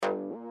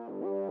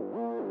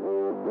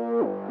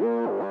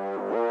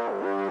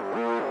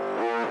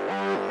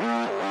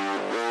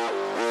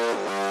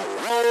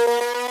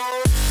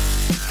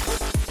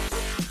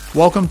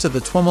Welcome to the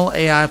TWIML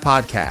AI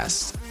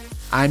Podcast.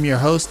 I'm your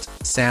host,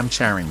 Sam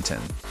Charrington.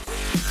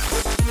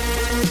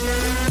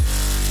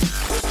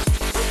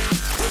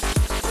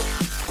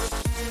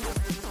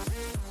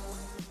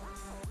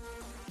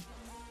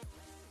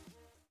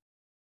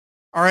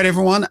 All right,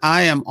 everyone.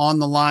 I am on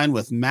the line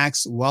with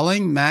Max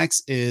Welling.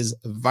 Max is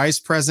Vice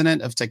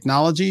President of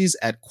Technologies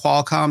at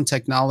Qualcomm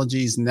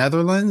Technologies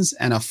Netherlands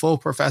and a full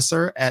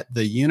professor at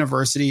the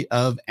University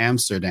of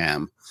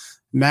Amsterdam.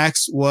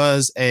 Max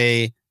was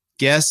a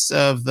guest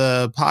of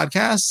the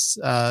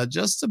podcast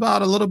just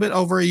about a little bit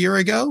over a year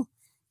ago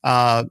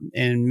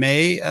in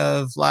May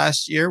of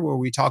last year, where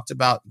we talked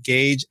about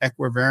gauge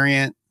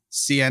equivariant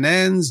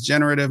CNNs,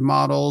 generative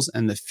models,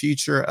 and the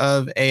future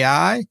of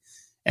AI.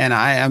 And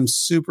I am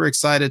super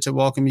excited to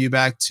welcome you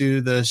back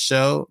to the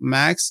show,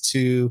 Max,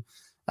 to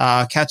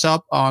catch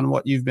up on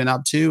what you've been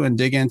up to and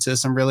dig into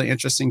some really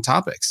interesting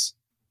topics.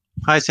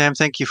 Hi, Sam.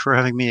 Thank you for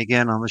having me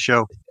again on the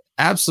show.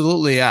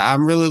 Absolutely.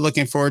 I'm really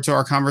looking forward to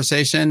our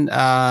conversation.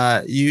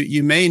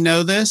 You may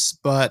know this,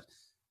 but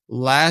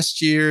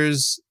last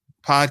year's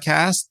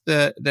podcast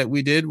that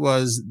we did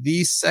was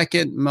the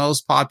second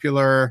most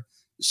popular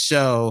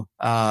show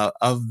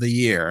of the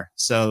year.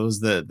 So it was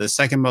the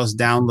second most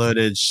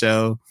downloaded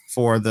show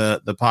for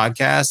the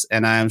podcast.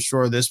 And I am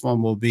sure this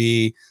one will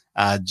be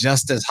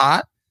just as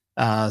hot.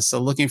 So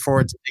looking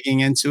forward to digging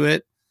into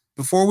it.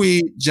 Before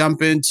we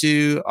jump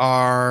into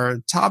our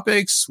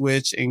topics,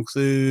 which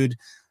include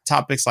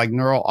topics like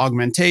neural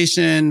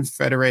augmentation,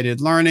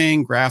 federated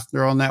learning, graph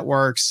neural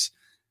networks,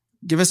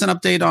 give us an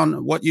update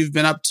on what you've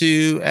been up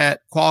to at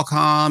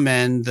Qualcomm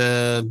and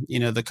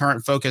the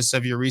current focus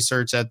of your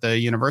research at the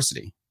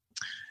university.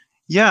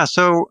 Yeah,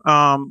 so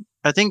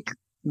I think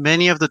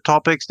many of the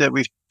topics that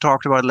we've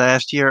talked about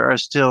last year are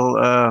still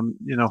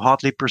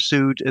hotly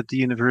pursued at the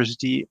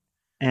university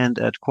and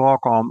at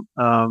Qualcomm.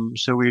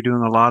 So we're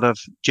doing a lot of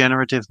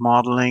generative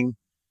modeling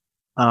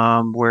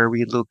where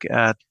we look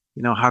at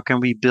how can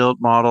we build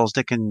models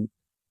that can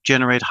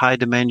generate high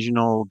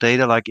dimensional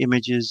data like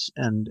images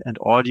and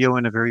audio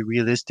in a very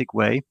realistic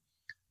way,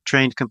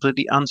 trained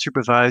completely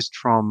unsupervised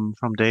from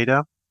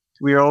data.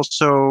 We are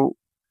also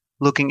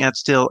looking at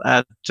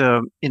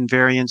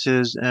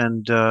invariances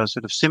and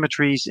sort of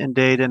symmetries in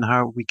data and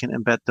how we can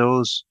embed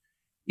those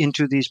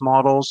into these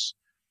models.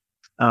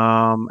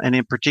 And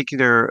in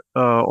particular,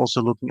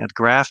 also looking at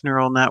graph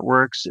neural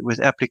networks with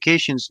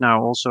applications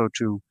now also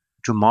to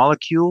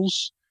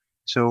molecules.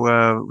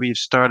 So we've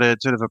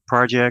started sort of a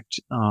project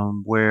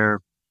where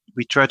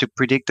we try to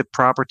predict the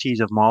properties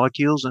of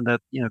molecules, and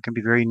that can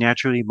be very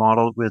naturally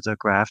modeled with a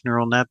graph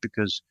neural net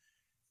because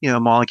a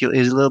molecule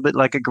is a little bit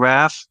like a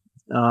graph.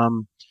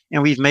 And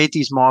we've made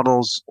these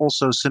models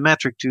also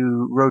symmetric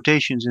to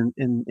rotations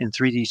in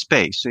 3D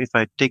space. So if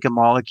I take a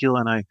molecule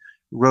and I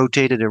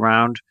rotate it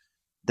around,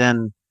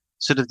 then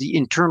sort of the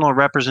internal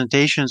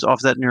representations of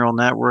that neural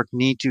network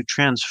need to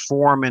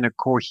transform in a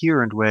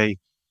coherent way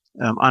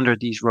under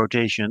these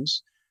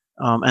rotations.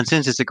 And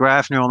since it's a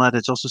graph neural net, it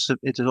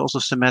is also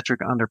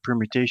symmetric under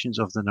permutations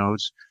of the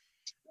nodes.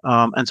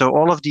 And so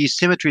all of these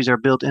symmetries are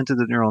built into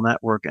the neural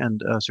network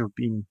and sort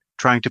of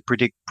trying to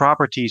predict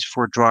properties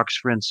for drugs,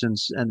 for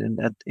instance, and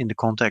in the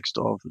context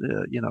of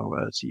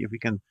see if we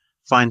can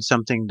find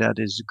something that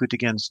is good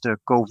against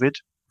COVID.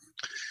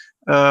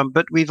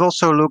 But we've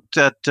also looked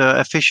at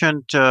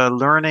efficient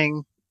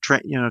learning,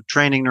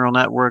 training neural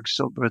networks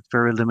with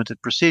very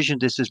limited precision.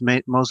 This is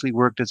mostly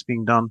work that's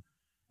being done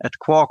at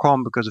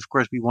Qualcomm because, of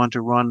course, we want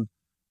to run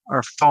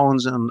our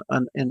phones in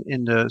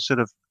the sort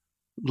of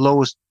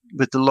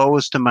with the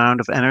lowest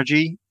amount of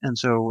energy, and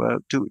so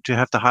to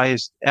have the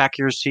highest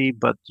accuracy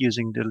but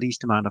using the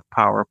least amount of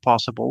power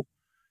possible.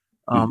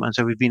 And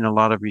so we've been a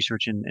lot of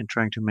research in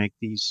trying to make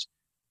these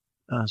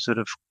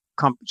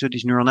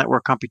these neural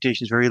network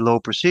computations very low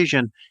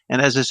precision.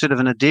 And as a sort of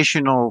an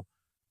additional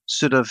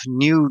sort of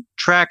new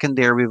track in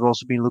there, we've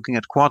also been looking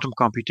at quantum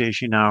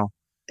computation now,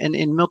 and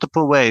in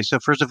multiple ways. So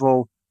first of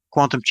all,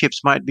 quantum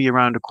chips might be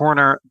around the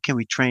corner. Can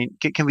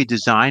we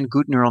design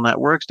good neural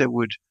networks that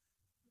would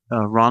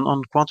run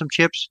on quantum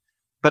chips?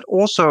 But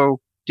also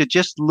to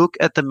just look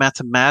at the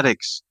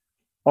mathematics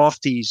of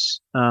these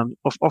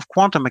of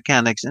quantum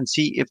mechanics and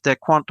see if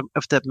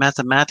that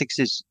mathematics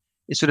is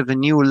sort of a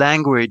new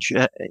language,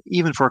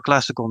 even for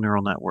classical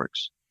neural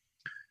networks.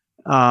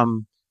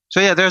 So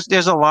yeah,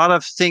 there's a lot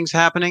of things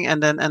happening,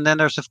 and then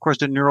there's of course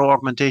the neural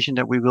augmentation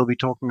that we will be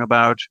talking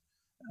about.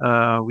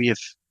 We have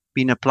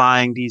been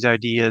applying these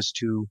ideas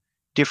to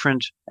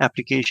different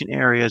application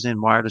areas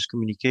in wireless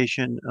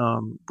communication,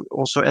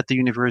 also at the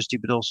university,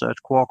 but also at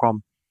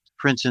Qualcomm,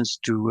 for instance,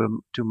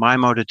 to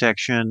MIMO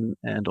detection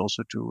and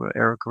also to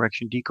error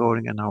correction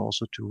decoding, and now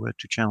also to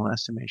channel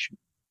estimation.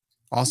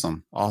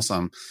 Awesome.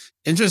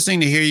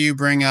 Interesting to hear you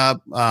bring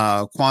up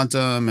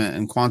quantum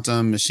and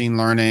quantum machine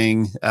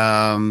learning.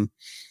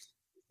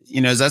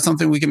 Is that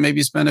something we can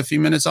maybe spend a few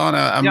minutes on?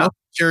 I'm most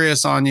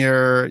curious on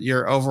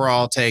your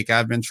overall take.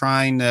 I've been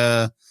trying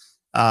to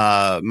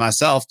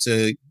myself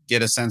to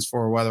get a sense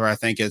for whether I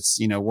think it's,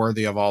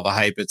 worthy of all the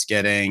hype it's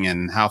getting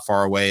and how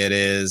far away it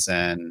is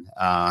and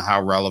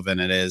how relevant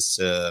it is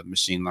to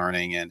machine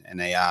learning and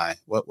AI.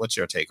 What's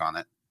your take on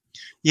it?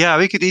 Yeah,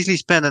 we could easily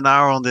spend an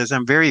hour on this.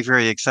 I'm very,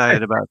 very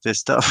excited about this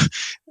stuff.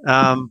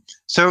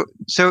 So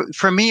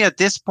for me at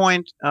this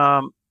point,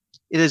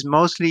 it is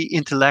mostly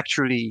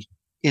intellectually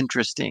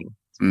interesting.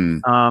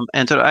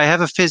 And so I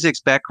have a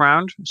physics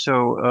background.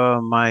 So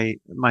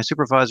my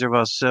supervisor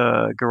was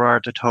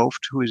Gerard 't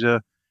Hooft,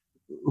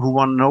 who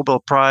won a Nobel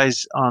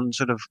Prize on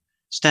sort of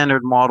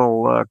standard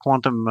model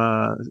quantum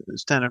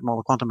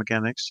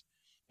mechanics,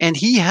 and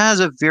he has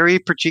a very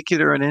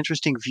particular and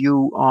interesting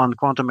view on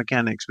quantum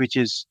mechanics, which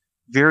is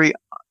very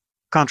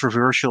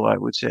controversial, I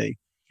would say.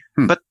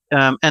 But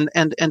and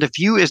the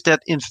view is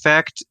that in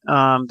fact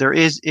there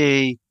is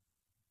a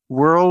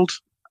world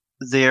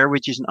there,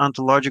 which is an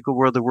ontological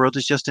world. The world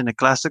is just in a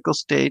classical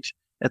state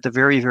at the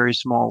very, very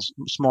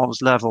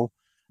smallest level.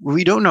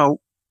 We don't know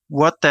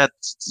what that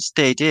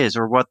state is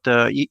or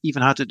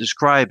even how to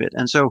describe it.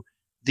 And so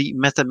the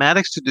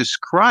mathematics to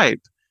describe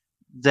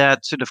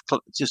that sort of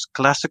just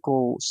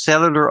classical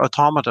cellular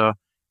automata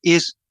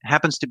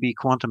happens to be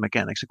quantum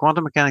mechanics. So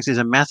quantum mechanics is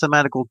a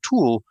mathematical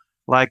tool,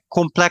 like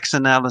complex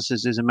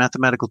analysis is a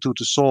mathematical tool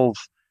to solve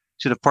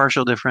sort of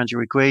partial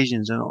differential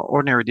equations and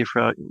ordinary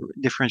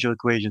differential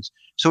equations.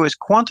 So as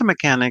quantum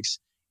mechanics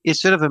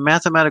is sort of a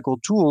mathematical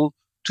tool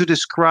to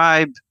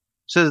describe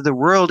sort of the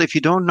world if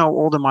you don't know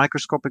all the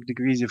microscopic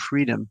degrees of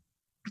freedom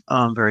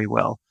very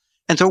well.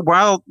 And so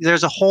while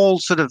there's a whole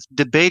sort of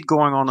debate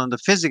going on in the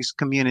physics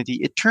community,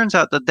 it turns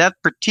out that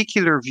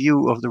particular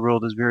view of the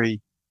world is very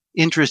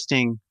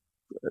interesting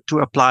to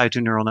apply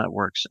to neural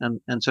networks.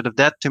 And sort of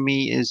that to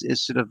me is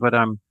sort of what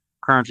I'm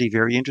currently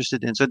very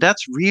interested in. So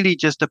that's really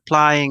just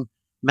applying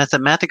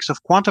mathematics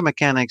of quantum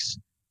mechanics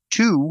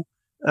to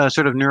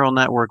sort of neural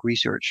network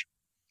research.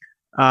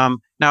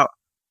 Now,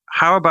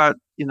 how about,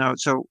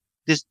 so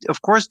this,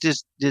 of course,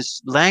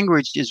 this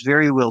language is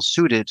very well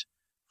suited,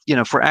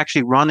 for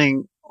actually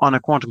running on a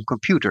quantum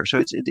computer.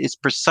 So it's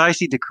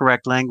precisely the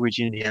correct language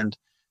in the end,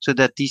 so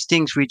that these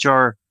things which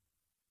are,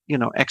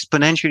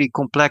 exponentially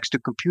complex to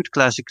compute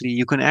classically,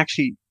 you can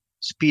actually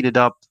speed it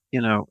up,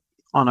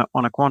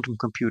 on a quantum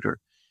computer.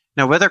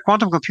 Now, whether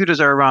quantum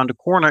computers are around the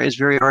corner is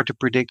very hard to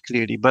predict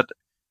clearly, but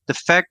the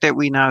fact that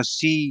we now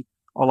see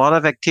a lot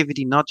of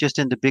activity, not just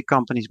in the big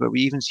companies, but we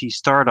even see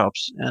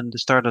startups, and the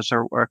startups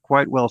are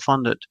quite well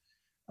funded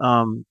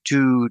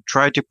to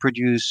try to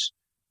produce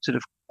sort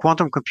of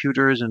quantum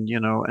computers and,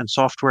 and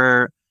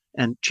software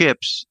and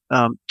chips,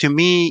 to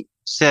me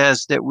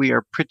says that we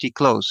are pretty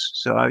close.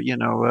 So,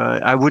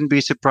 I wouldn't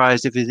be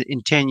surprised if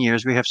in 10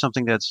 years we have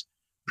something that's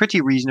pretty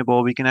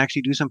reasonable. We can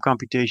actually do some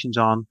computations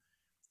on.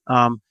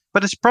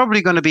 But it's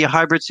probably going to be a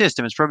hybrid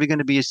system. It's probably going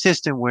to be a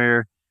system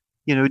where,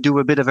 do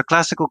a bit of a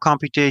classical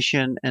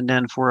computation, and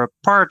then for a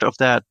part of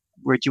that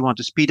where you want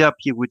to speed up,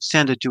 you would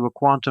send it to a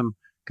quantum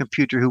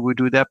computer who would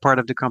do that part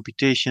of the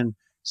computation,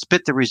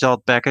 spit the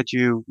result back at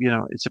you.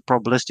 It's a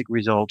probabilistic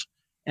result,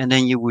 and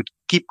then you would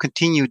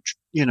continue,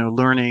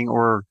 learning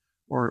or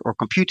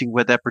computing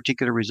with that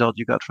particular result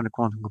you got from the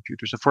quantum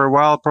computer. So for a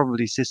while,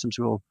 probably systems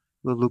will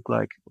look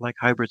like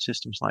hybrid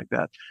systems like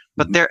that.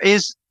 But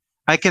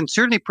I can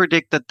certainly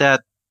predict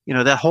that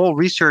whole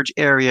research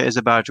area is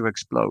about to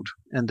explode,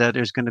 and that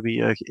there's going to be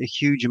a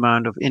huge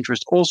amount of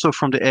interest also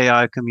from the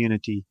AI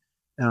community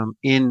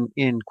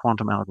in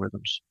quantum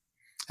algorithms.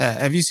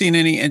 Have you seen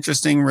any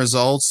interesting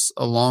results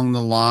along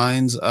the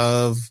lines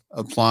of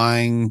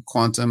applying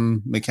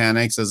quantum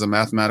mechanics as a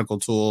mathematical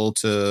tool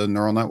to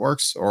neural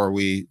networks, or are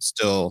we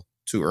still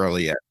too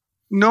early yet?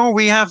 No,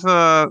 we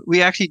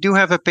actually do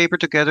have a paper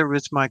together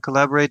with my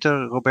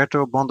collaborator,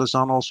 Roberto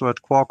Bondazan, also at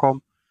Qualcomm.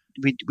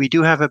 We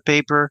do have a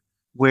paper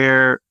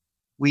where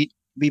we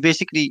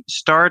basically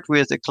start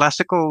with a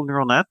classical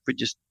neural net. We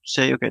just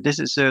say, okay, this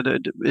is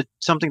it's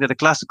something that a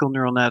classical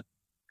neural net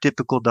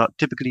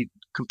typically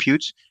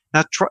computes.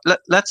 Now,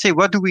 let's say,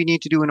 what do we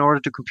need to do in order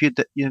to compute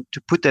that,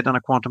 to put that on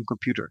a quantum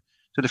computer?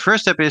 So the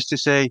first step is to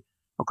say,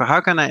 okay, how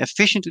can I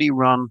efficiently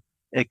run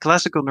a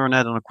classical neural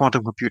net on a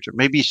quantum computer?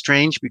 Maybe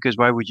strange, because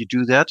why would you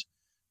do that?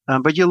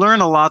 But you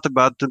learn a lot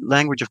about the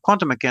language of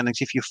quantum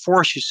mechanics if you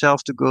force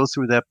yourself to go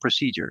through that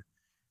procedure.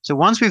 So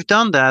once we've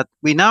done that,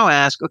 we now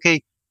ask,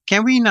 okay,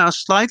 can we now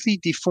slightly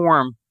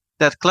deform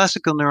that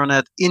classical neural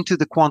net into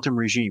the quantum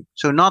regime?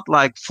 So not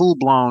like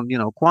full-blown,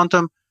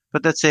 quantum,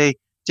 but let's say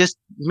just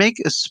make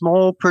a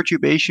small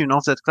perturbation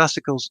of that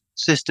classical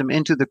system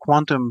into the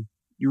quantum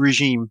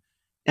regime,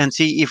 and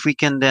see if we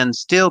can then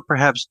still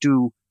perhaps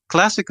do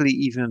classically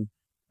even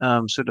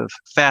sort of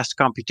fast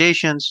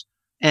computations,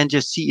 and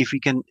just see if we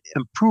can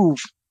improve,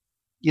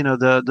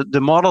 the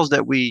models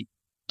that we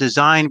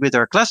designed with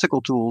our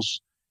classical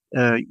tools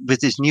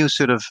with this new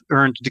sort of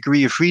earned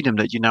degree of freedom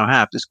that you now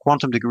have, this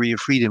quantum degree of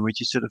freedom, which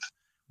is sort of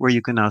where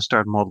you can now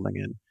start modeling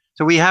in.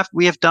 So we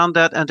have done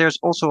that, and there's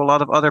also a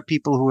lot of other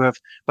people who have,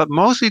 but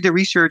mostly the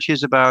research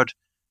is about,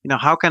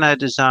 how can I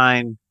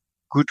design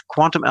good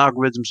quantum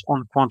algorithms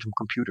on quantum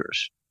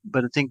computers?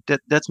 But I think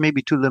that's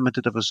maybe too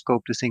limited of a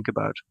scope to think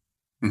about.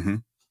 Mm-hmm.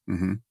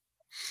 Mm-hmm.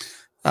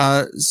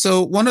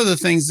 So one of the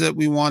things that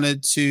we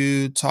wanted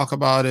to talk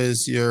about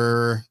is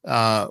your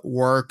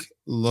work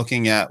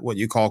looking at what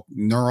you call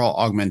neural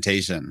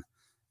augmentation,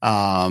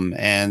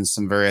 and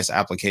some various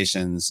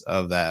applications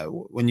of that.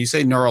 When you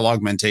say neural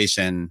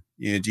augmentation,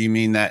 do you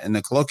mean that in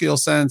the colloquial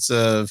sense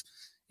of,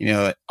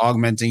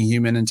 augmenting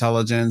human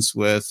intelligence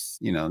with,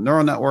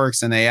 neural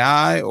networks and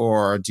AI,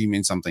 or do you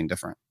mean something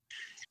different?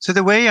 So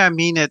the way I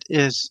mean it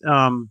is,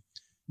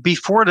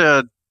 before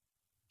the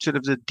sort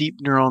of the deep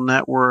neural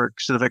network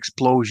sort of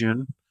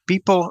explosion,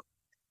 people,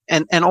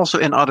 and also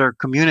in other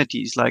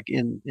communities, like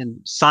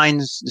in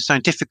science, the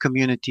scientific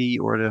community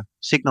or the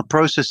signal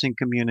processing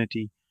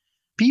community,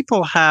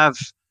 people have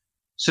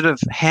sort of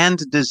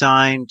hand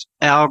designed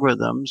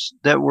algorithms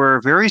that were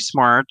very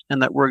smart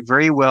and that worked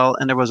very well.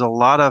 And there was a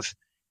lot of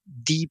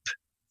deep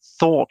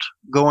thought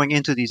going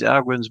into these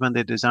algorithms when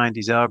they designed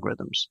these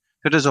algorithms.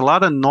 So there's a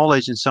lot of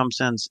knowledge in some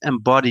sense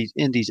embodied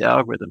in these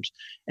algorithms.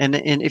 And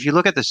if you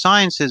look at the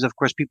sciences, of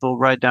course, people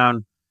write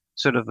down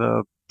sort of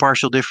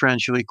partial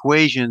differential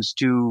equations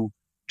to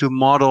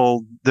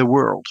model the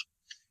world,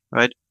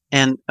 right?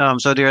 And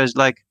so there's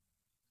like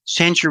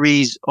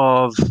centuries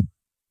of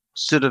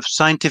sort of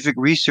scientific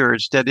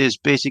research that is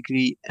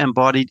basically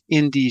embodied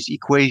in these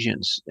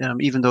equations.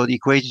 Even though the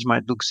equations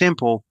might look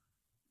simple,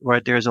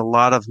 right? There's a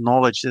lot of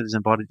knowledge that is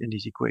embodied in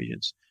these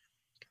equations.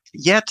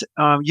 Yet,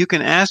 you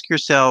can ask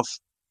yourself,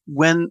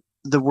 when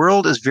the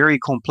world is very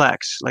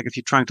complex, like if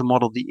you're trying to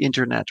model the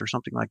internet or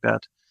something like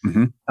that,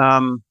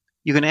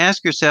 you can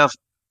ask yourself,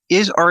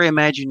 is our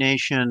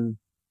imagination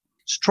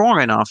strong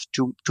enough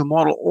to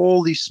model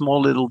all these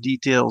small little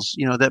details,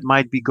 that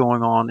might be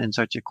going on in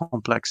such a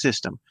complex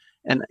system?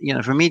 And,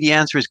 for me, the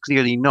answer is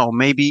clearly no.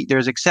 Maybe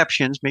there's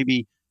exceptions.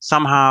 Maybe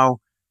somehow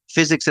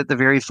physics at the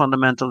very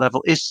fundamental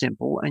level is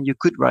simple and you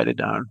could write it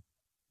down,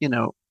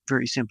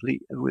 very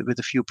simply with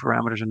a few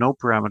parameters or no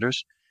parameters.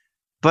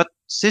 But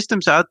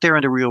systems out there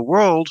in the real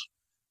world,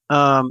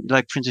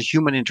 like for instance,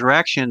 human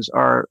interactions,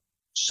 are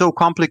so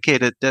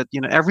complicated that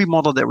every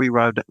model that we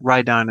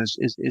write down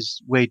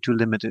is way too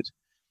limited.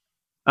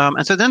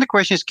 And so then the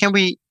question is, can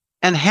we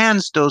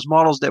enhance those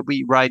models that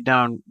we write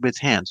down with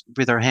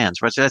our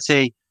hands, right? So let's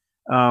say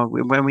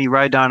when we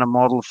write down a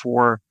model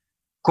for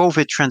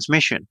COVID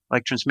transmission,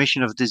 like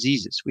transmission of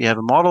diseases, we have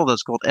a model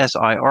that's called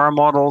SIR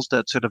models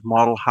that sort of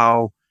model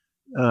how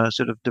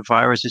sort of the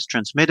virus is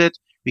transmitted.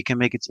 We can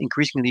make it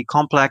increasingly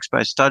complex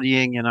by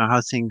studying,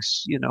 how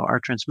things,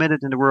 are transmitted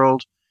in the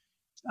world.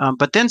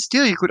 But then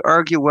still you could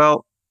argue,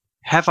 well,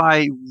 have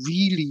I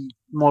really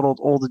modeled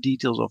all the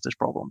details of this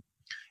problem?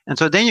 And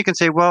so then you can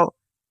say, well,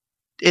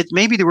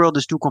 maybe the world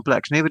is too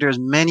complex. Maybe there's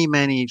many,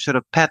 many sort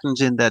of patterns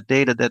in that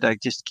data that I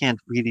just can't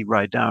really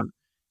write down.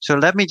 So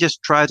let me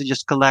just try to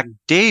just collect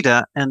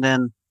data and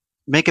then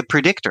make a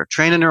predictor,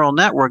 train a neural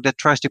network that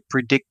tries to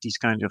predict these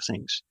kinds of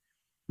things.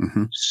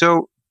 Mm-hmm.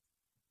 So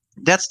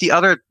that's the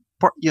other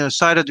part,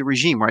 side of the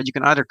regime, right? You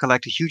can either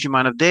collect a huge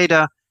amount of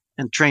data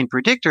and train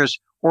predictors,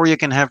 or you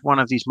can have one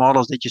of these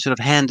models that you sort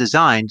of hand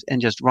designed and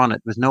just run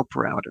it with no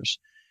parameters.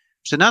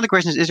 So now the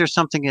question is there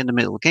something in the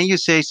middle? Can you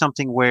say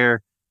something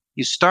where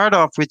you start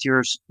off with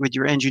your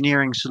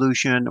engineering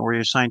solution or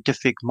your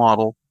scientific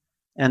model,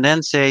 and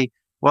then say,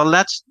 well,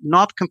 let's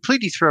not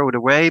completely throw it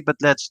away, but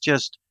let's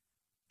just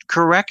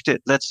correct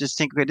it. Let's just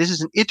think, okay, this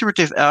is an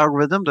iterative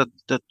algorithm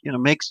that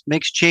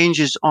makes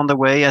changes on the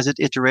way as it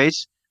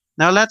iterates.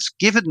 Now let's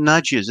give it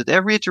nudges. At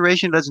every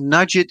iteration, let's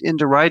nudge it in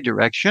the right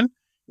direction.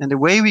 And the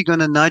way we're going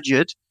to nudge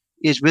it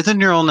is with a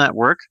neural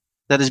network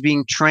that is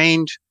being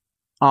trained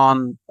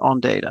on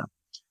data.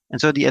 And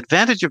so the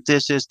advantage of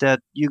this is that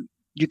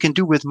you can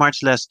do with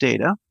much less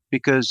data,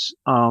 because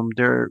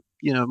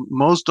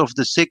most of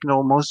the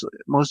signal,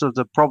 most of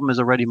the problem is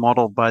already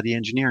modeled by the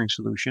engineering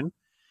solution.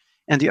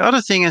 And the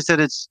other thing is that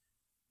it's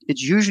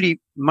usually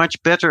much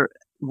better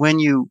when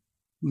you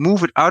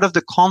move it out of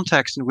the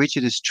context in which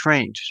it is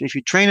trained. So if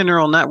you train a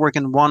neural network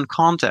in one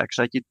context,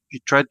 like you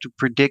try to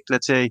predict,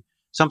 let's say,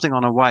 something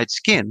on a white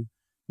skin,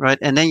 right?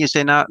 And then you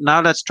say, now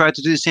let's try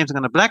to do the same thing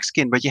on a black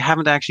skin, but you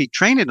haven't actually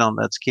trained it on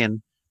that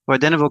skin, well,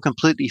 then it will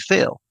completely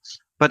fail.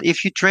 But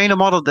if you train a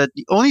model that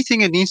the only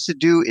thing it needs to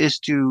do is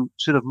to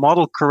sort of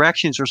model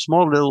corrections or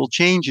small little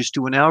changes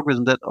to an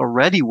algorithm that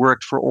already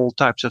worked for all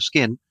types of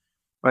skin,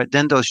 right,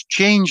 then those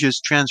changes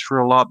transfer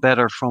a lot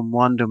better from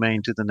one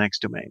domain to the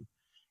next domain.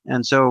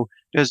 And so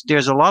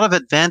there's a lot of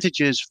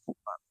advantages,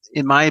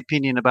 in my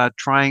opinion, about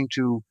trying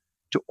to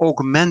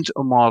augment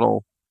a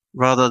model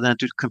rather than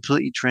to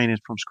completely train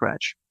it from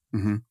scratch.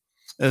 Mm-hmm.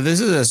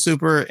 This is a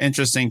super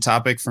interesting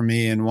topic for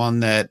me, and one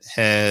that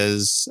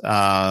has,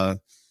 a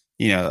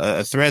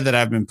thread that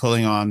I've been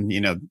pulling on,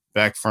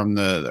 back from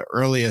the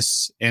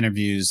earliest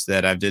interviews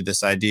that I've did,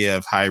 this idea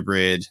of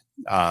hybrid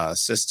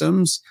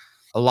systems.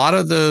 A lot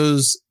of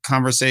those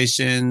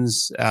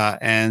conversations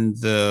and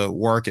the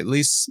work, at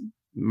least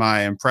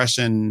my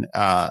impression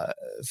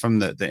from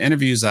the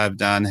interviews I've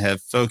done,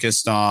 have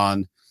focused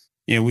on,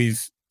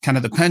 we've kind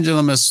of, the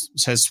pendulum has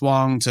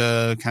swung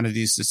to kind of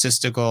these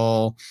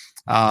statistical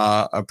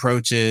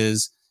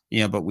approaches.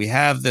 but we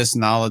have this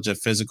knowledge of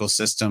physical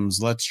systems.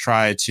 Let's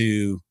try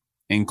to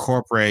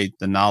incorporate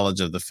the knowledge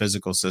of the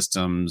physical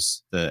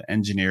systems, the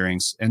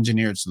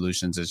engineered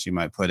solutions, as you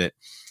might put it,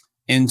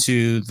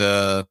 into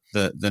the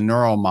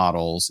neural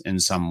models in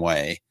some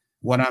way.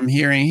 What I'm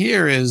hearing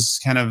here is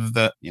kind of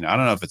I don't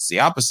know if it's the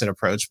opposite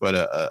approach, but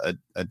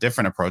a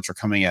different approach, or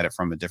coming at it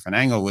from a different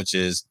angle, which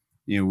is,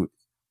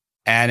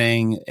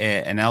 adding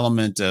an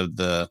element of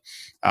the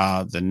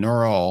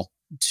neural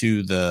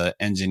to the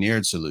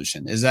engineered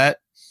solution. Is that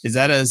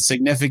a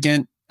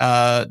significant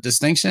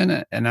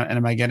distinction? And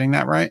am I getting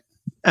that right?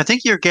 I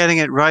think you're getting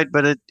it right,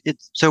 but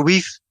so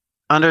we've,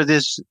 under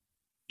this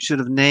sort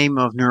of name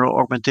of neural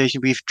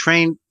augmentation, we've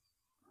trained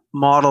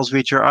models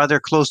which are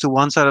either close to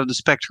one side of the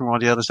spectrum or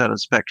the other side of the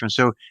spectrum.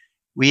 So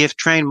we have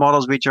trained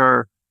models which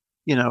are,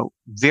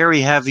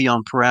 very heavy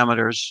on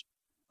parameters,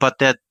 but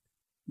that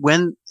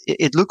when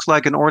it looks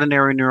like an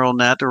ordinary neural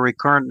net or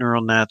recurrent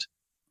neural net,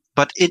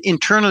 but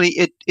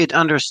internally it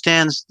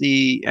understands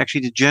the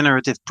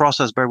generative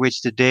process by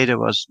which the data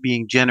was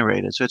being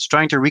generated. So it's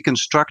trying to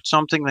reconstruct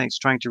something, like it's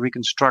trying to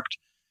reconstruct,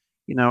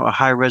 a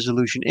high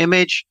resolution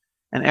image.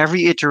 And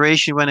every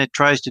iteration, when it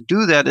tries to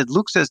do that, it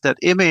looks at that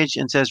image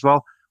and says,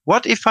 well,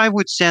 what if I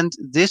would send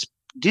this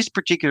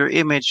particular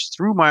image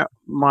through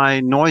my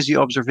noisy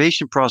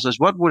observation process?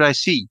 What would I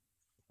see?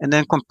 And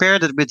then compare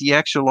that with the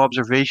actual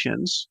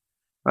observations,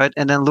 right?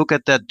 And then look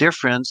at that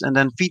difference and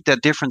then feed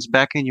that difference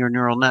back in your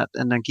neural net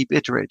and then keep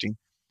iterating.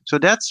 So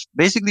that's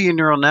basically a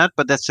neural net,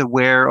 but that's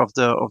aware of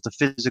the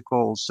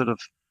physical sort of,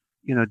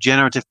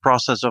 generative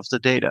process of the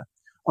data.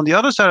 On the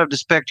other side of the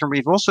spectrum,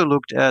 we've also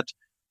looked at,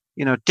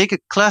 take a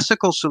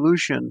classical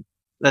solution,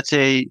 let's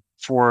say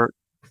for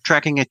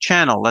tracking a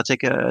channel. Let's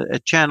take a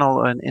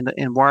channel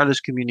in wireless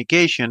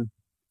communication.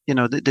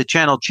 The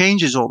channel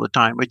changes all the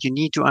time, but you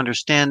need to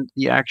understand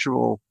the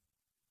actual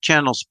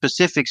channel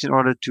specifics in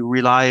order to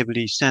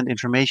reliably send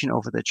information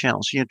over the channel.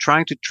 So you're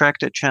trying to track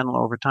that channel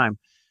over time.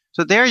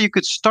 So there you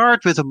could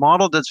start with a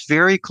model that's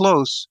very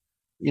close,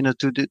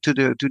 to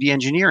the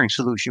engineering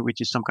solution, which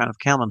is some kind of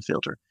Kalman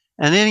filter.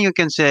 And then you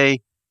can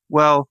say,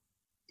 well,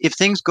 if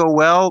things go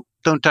well,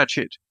 don't touch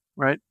it,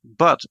 right?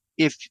 But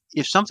if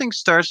something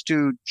starts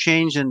to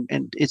change and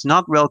it's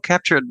not well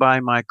captured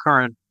by my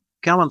current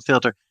Kalman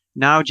filter,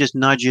 now just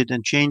nudge it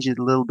and change it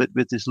a little bit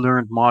with this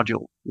learned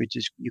module, which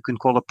is, you can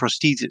call a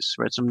prosthesis,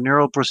 right? Some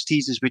neural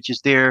prosthesis, which is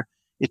there.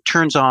 It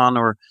turns on,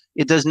 or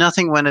it does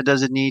nothing when it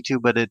doesn't need to,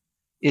 but it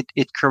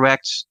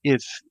corrects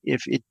if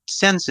it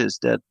senses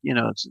that,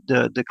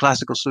 the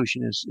classical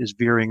solution is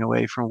veering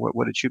away from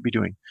what it should be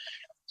doing.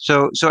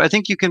 So I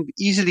think you can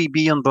easily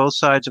be on both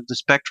sides of the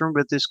spectrum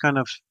with this kind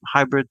of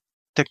hybrid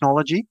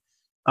technology.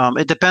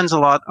 It depends a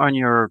lot on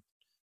your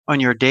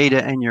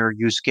data and your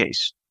use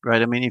case,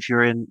 right? I mean, if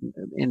you're in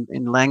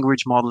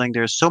language modeling,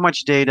 there's so much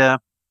data,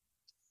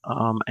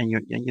 and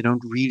you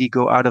don't really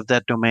go out of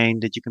that domain,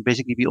 that you can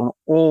basically be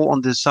all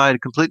on this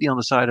side, completely on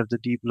the side of the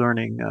deep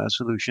learning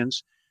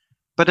solutions.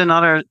 But in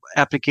other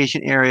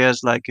application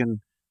areas, like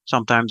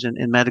sometimes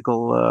in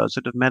medical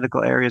sort of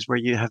medical areas where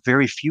you have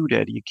very few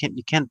data, you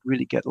can't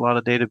really get a lot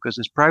of data because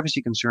there's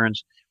privacy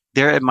concerns.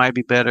 There, it might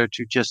be better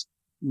to just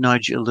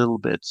nudge a little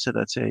bit. So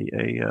that's a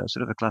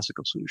sort of a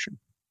classical solution.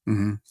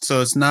 Mm-hmm.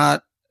 So it's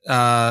not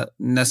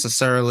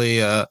necessarily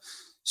a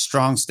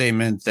strong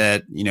statement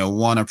that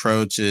one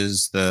approach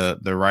is the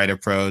right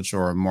approach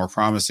or a more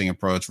promising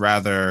approach.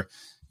 Rather,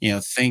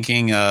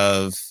 thinking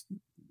of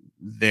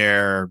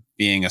there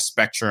being a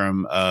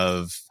spectrum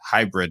of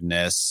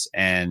hybridness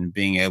and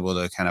being able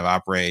to kind of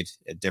operate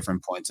at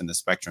different points in the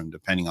spectrum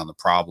depending on the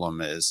problem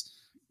is,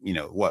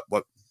 what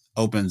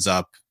opens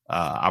up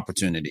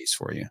opportunities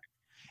for you.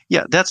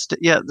 Yeah, that's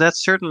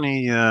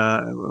certainly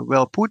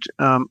well put.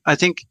 I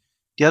think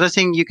the other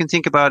thing you can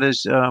think about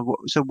is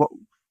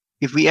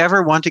if we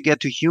ever want to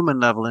get to human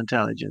level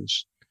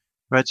intelligence,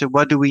 right? So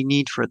what do we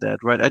need for that,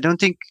 right? I don't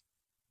think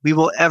we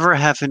will ever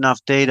have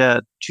enough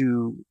data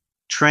to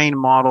train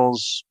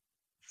models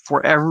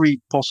for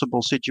every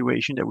possible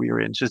situation that we are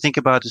in. So think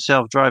about the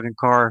self-driving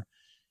car,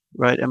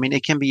 right? I mean,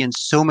 it can be in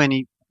so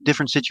many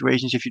different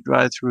situations. If you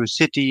drive through a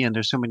city and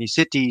there's so many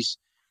cities,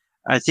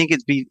 I think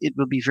it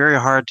will be very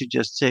hard to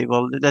just say,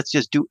 well, let's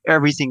just do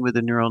everything with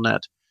a neural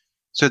net.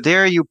 So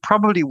there you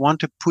probably want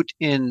to put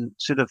in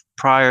sort of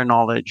prior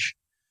knowledge.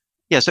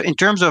 Yeah, so in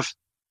terms of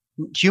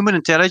human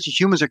intelligence,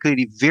 humans are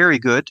clearly very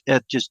good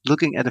at just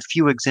looking at a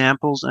few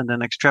examples and then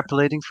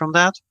extrapolating from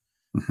that.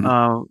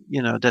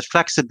 Mm-hmm. That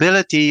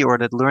flexibility or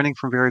that learning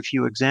from very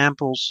few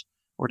examples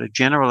or the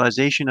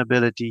generalization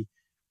ability,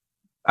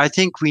 I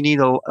think we need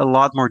a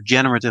lot more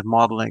generative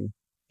modeling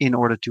in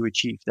order to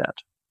achieve that.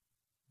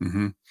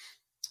 Mm-hmm.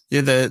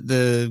 Yeah,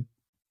 the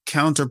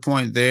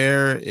counterpoint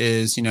there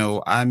is,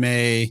 I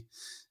may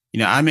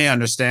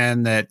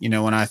understand that,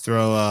 when I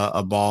throw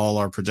a ball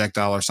or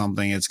projectile or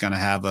something, it's going to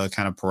have a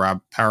kind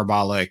of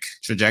parabolic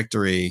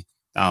trajectory.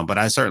 But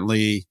I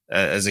certainly,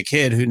 as a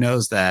kid who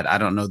knows that, I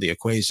don't know the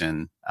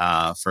equation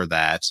for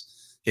that.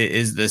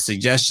 Is the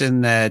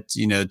suggestion that,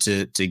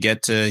 to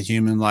get to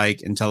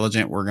human-like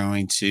intelligent, we're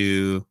going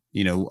to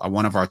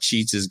one of our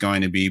cheats is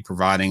going to be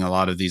providing a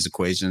lot of these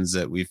equations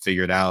that we've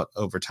figured out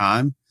over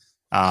time,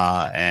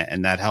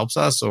 and that helps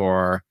us?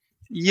 Or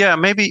yeah,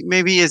 maybe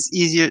it's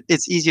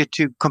easier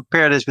to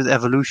compare this with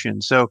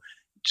evolution. So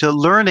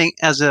learning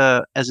as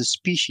a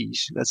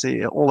species, let's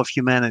say all of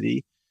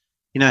humanity,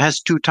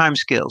 has two time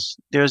scales.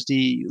 There's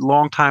the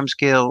long time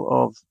scale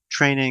of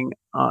training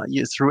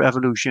through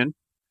evolution,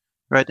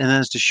 right? And then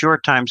there's the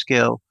short time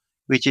scale,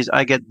 which is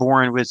I get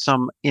born with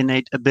some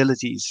innate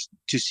abilities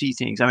to see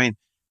things. I mean,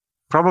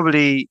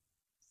 probably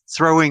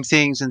throwing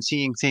things and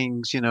seeing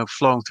things,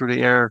 flowing through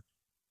the air.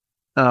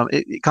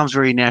 It comes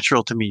very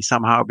natural to me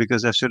somehow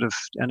because I've sort of,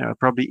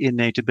 probably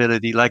innate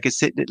ability, like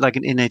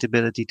an innate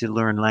ability to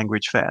learn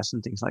language fast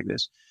and things like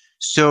this.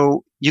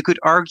 So you could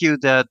argue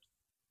that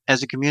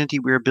as a community,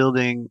 we're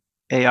building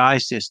AI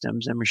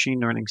systems and machine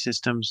learning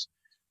systems,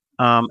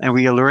 and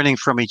we are learning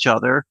from each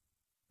other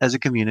as a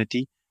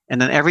community. And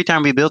then every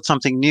time we build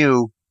something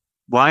new,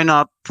 why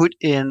not put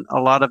in a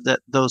lot of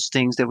those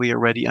things that we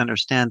already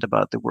understand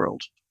about the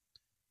world,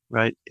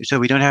 right? So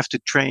we don't have to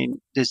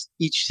train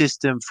each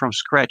system from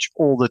scratch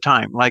all the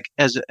time. Like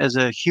as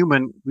a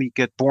human, we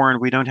get born,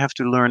 we don't have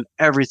to learn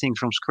everything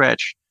from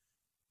scratch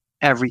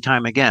every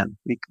time again.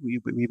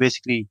 We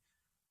basically,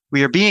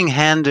 we are being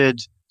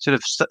handed sort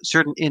of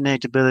certain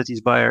innate abilities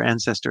by our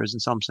ancestors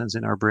in some sense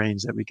in our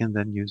brains that we can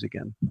then use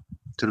again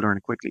to learn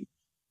quickly.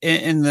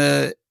 In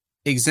the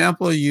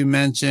example you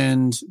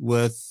mentioned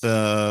with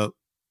the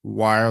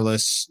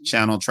wireless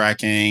channel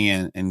tracking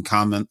and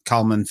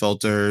Kalman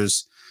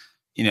filters,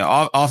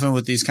 often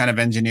with these kind of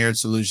engineered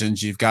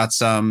solutions, you've got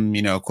some,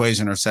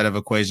 equation or set of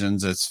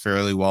equations that's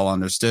fairly well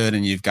understood,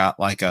 and you've got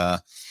like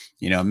a,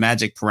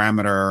 magic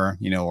parameter,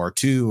 or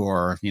two,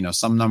 or,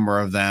 some number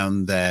of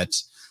them that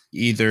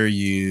either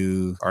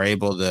you are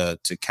able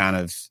to kind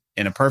of,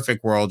 in a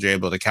perfect world, you're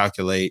able to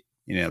calculate,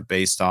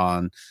 based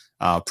on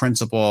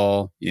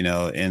principle,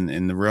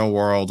 in the real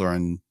world, or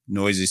in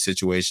noisy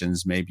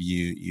situations, maybe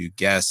you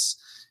guess.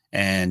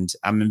 And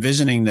I'm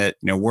envisioning that,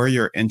 where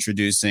you're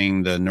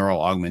introducing the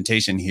neural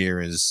augmentation here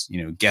is,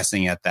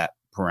 guessing at that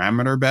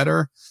parameter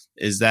better.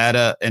 Is that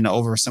an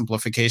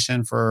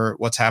oversimplification for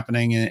what's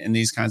happening in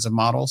these kinds of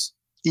models?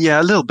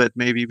 Yeah, a little bit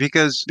maybe,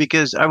 because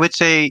I would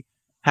say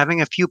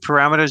having a few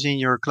parameters in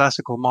your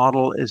classical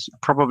model is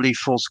probably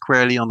falls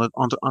squarely on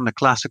the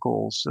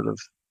classical sort of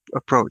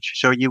approach.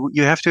 So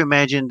you have to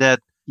imagine that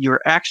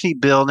you're actually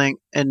building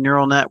a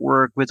neural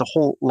network with a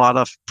whole lot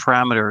of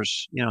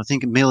parameters,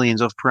 think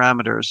millions of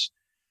parameters,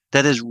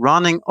 that is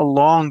running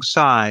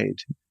alongside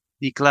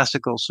the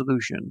classical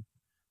solution,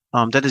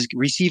 that is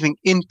receiving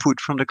input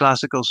from the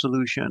classical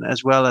solution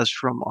as well as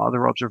from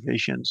other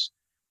observations.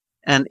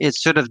 And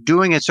it's sort of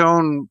doing its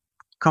own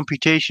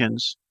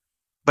computations,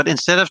 but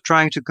instead of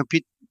trying to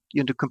compute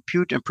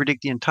and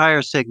predict the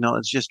entire signal,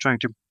 it's just trying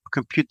to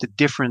compute the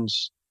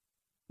difference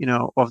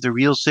of the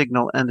real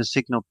signal and the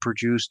signal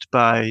produced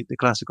by the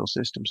classical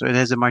system. So it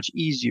has a much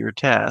easier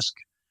task,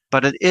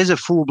 but it is a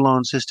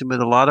full-blown system with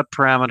a lot of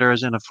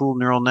parameters and a full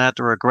neural net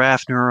or a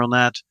graph neural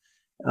net.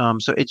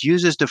 So it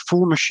uses the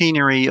full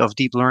machinery of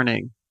deep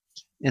learning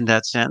in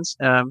that sense.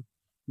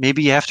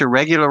 Maybe you have to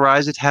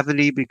regularize it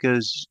heavily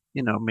because,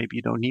 maybe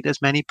you don't need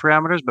as many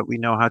parameters, but we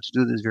know how to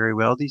do this very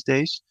well these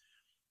days.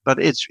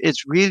 But it's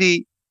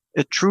really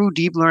a true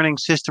deep learning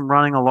system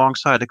running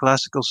alongside the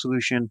classical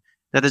solution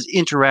that is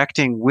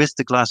interacting with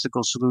the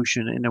classical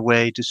solution in a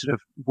way to sort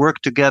of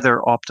work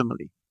together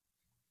optimally.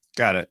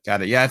 Got it.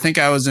 Yeah, I think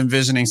I was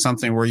envisioning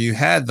something where you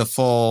had the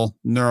full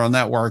neural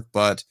network,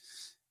 but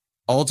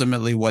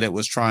ultimately what it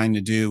was trying to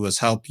do was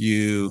help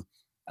you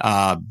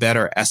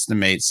better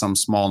estimate some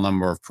small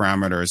number of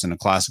parameters in a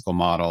classical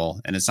model.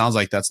 And it sounds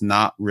like that's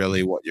not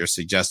really what you're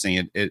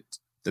suggesting.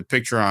 The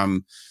picture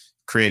I'm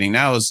creating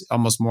now is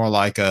almost more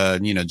like a,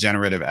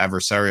 generative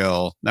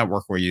adversarial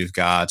network where you've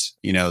got,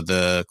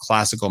 the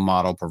classical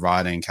model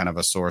providing kind of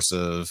a source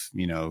of,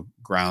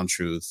 ground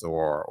truth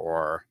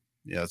or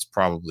it's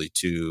probably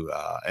too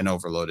an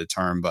overloaded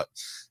term, but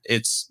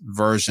its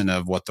version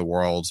of what the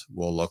world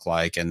will look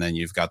like. And then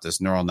you've got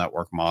this neural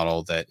network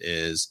model that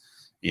is,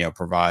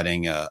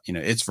 providing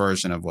its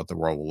version of what the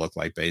world will look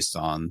like based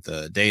on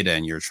the data.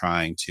 And you're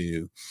trying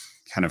to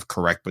kind of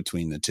correct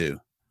between the two.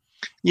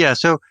 Yeah.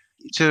 So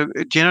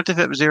generative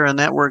adversarial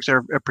networks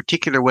are a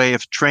particular way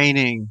of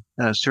training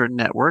certain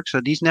networks. So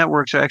these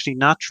networks are actually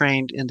not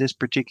trained in this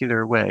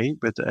particular way,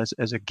 but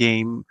as a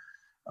game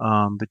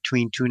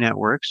between two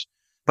networks.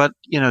 But,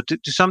 to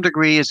some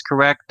degree, it's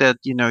correct that,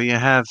 you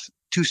have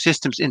two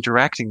systems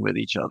interacting with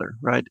each other,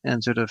 right?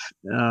 And sort of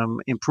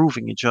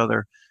improving each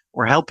other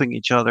or helping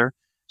each other.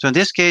 So in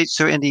this case,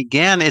 in the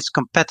GAN, it's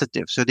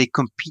competitive. So they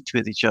compete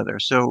with each other.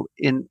 So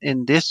in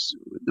this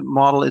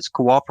model, it's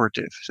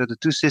cooperative. So the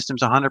two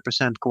systems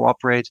 100%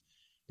 cooperate.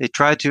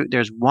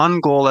 There's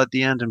one goal at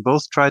the end and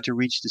both try to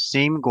reach the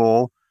same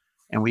goal.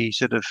 And we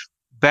sort of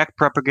back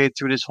propagate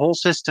through this whole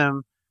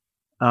system.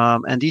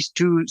 And these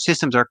two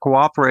systems are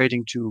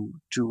cooperating to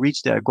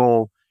reach that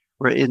goal.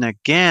 Where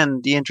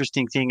again, the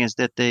interesting thing is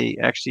that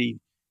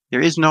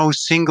there is no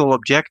single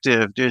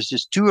objective. There's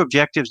just two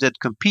objectives that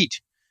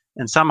compete.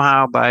 And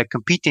somehow by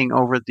competing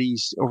over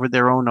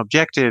their own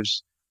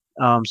objectives,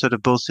 sort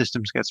of both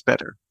systems gets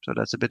better. So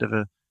that's a bit of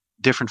a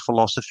different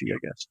philosophy, I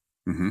guess.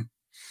 Mm-hmm.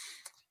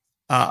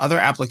 Other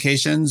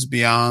applications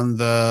beyond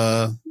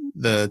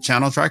the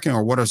channel tracking,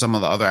 or what are some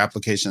of the other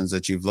applications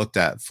that you've looked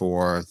at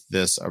for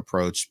this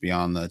approach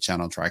beyond the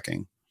channel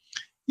tracking?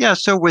 Yeah,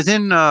 so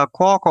within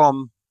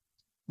Qualcomm,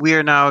 we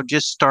are now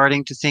just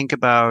starting to think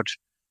about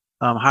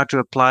how to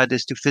apply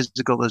this to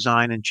physical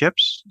design and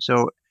chips.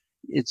 So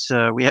it's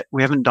we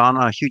haven't done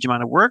a huge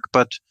amount of work,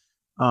 but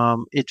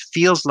it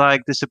feels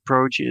like this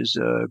approach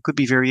could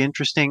be very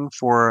interesting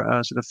for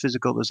sort of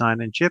physical design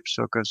and chips,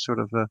 so sort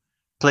of a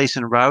place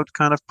and route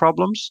kind of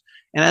problems.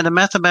 And at a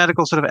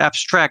mathematical sort of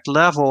abstract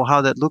level,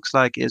 how that looks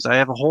like is I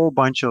have a whole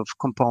bunch of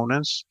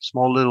components,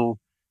 small little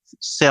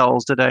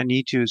cells that I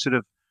need to sort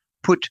of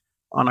put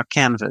on a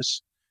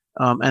canvas.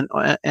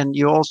 And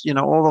you also,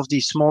 all of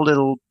these small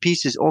little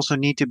pieces also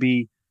need to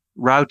be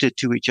routed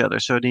to each other.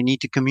 So they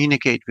need to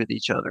communicate with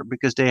each other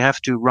because they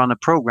have to run a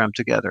program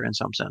together in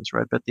some sense,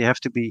 right? But they have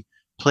to be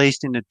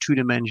placed in a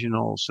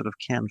two-dimensional sort of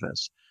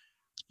canvas,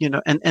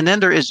 and then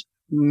there is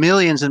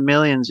millions and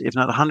millions, if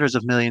not hundreds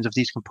of millions of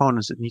these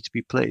components that need to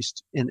be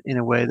placed in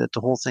a way that the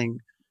whole thing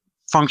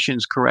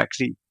functions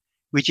correctly,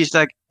 which is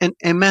like an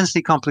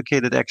immensely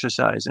complicated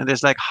exercise. And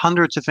there's like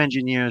hundreds of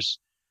engineers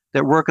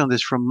that work on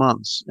this for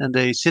months, and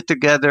they sit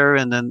together,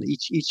 and then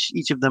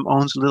each of them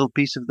owns a little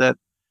piece of that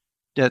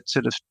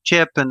sort of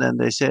chip, and then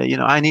they say,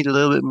 I need a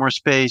little bit more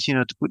space,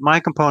 to put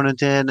my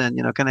component in, and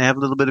can I have a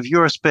little bit of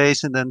your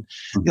space? And then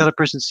the other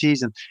person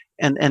sees,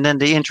 and then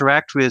they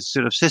interact with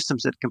sort of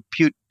systems that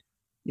compute,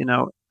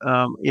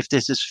 if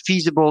this is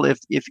feasible, if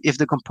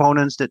the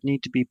components that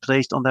need to be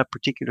placed on that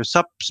particular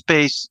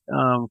subspace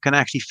can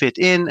actually fit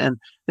in, and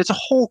it's a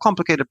whole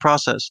complicated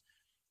process.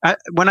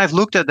 When I've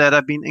looked at that,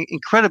 I've been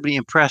incredibly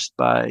impressed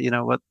by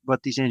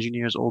what these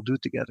engineers all do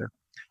together.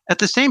 At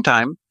the same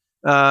time,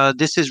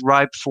 this is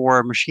ripe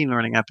for machine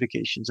learning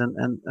applications,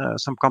 and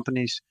some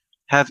companies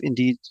have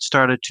indeed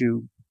started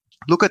to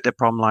look at the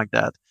problem like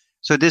that.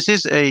 So this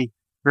is a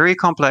very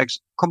complex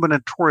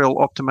combinatorial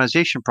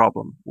optimization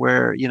problem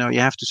where you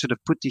have to sort of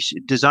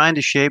design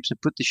the shapes and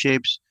put the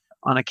shapes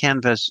on a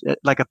canvas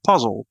like a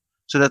puzzle,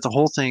 so that the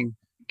whole thing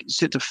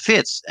sort of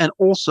fits, and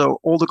also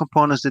all the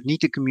components that need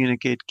to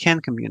communicate can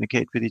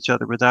communicate with each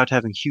other without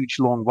having huge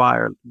long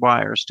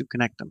wires to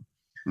connect them.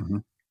 Mm-hmm.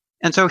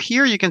 And so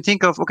here you can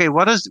think of, okay,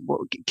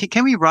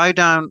 can we write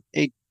down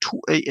a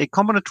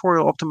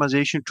combinatorial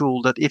optimization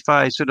tool that if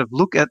I sort of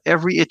look at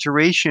every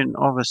iteration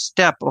of a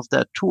step of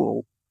that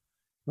tool,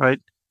 right,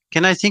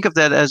 can I think of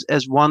that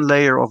as one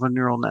layer of a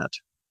neural net?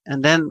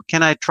 And then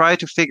can I try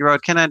to figure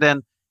out, can I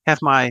then have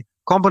my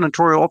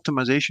combinatorial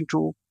optimization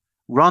tool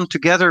run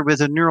together with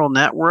a neural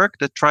network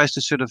that tries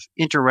to sort of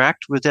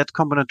interact with that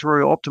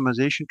combinatorial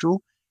optimization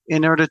tool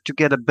in order to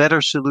get a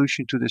better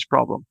solution to this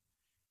problem?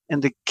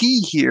 And the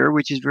key here,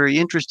 which is very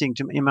interesting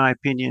in my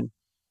opinion,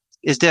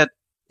 is that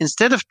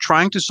instead of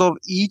trying to solve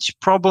each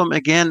problem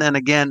again and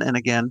again and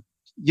again,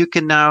 you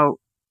can now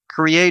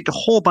create a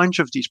whole bunch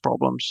of these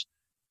problems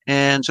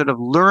and sort of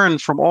learn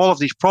from all of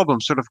these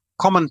problems, sort of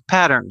common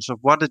patterns of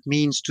what it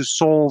means to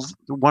solve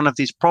one of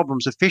these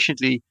problems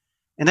efficiently.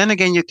 And then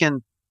again, you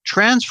can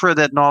transfer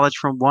that knowledge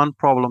from one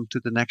problem to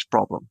the next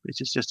problem,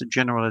 which is just a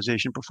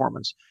generalization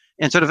performance.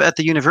 And sort of at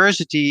the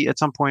university, at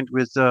some point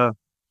with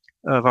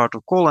Wouter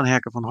Kool and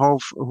Herke van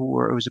Hoof, who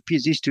was a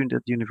PhD student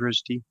at the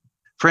university.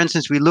 For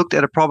instance, we looked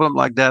at a problem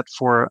like that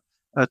for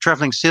a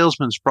traveling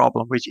salesman's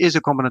problem, which is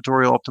a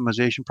combinatorial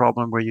optimization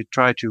problem where you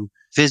try to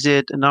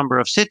visit a number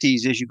of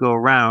cities as you go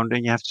around,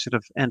 and you have to sort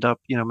of end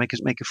up, make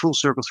a full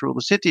circle through all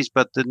the cities,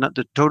 but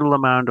the total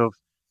amount of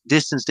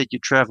distance that you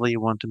travel, you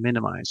want to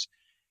minimize.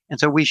 And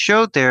so we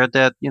showed there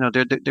that,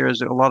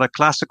 there's a lot of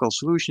classical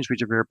solutions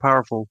which are very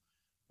powerful,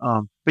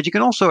 but you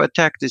can also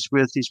attack this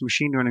with these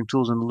machine learning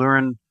tools and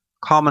learn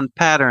common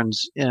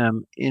patterns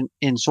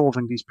in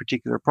solving these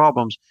particular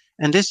problems.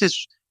 And this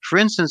is, for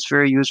instance,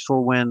 very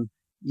useful when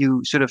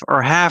you sort of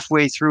are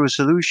halfway through a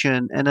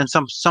solution and then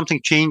something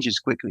changes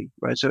quickly,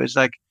 right? So it's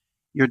like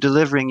you're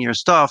delivering your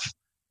stuff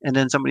and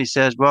then somebody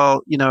says,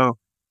 well,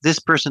 this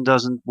person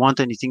doesn't want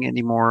anything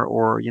anymore,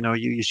 or,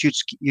 you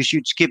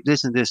should skip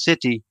this in this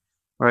city,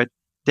 right?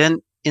 Then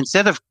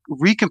instead of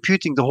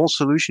recomputing the whole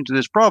solution to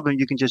this problem,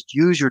 you can just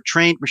use your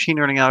trained machine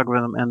learning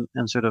algorithm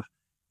and sort of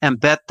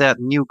embed that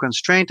new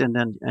constraint and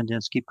then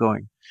keep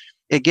going.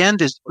 Again,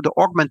 the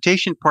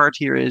augmentation part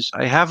here is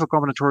I have a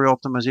combinatorial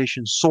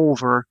optimization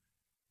solver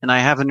and I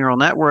have a neural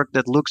network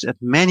that looks at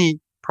many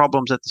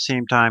problems at the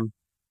same time.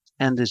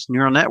 And this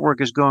neural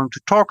network is going to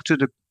talk to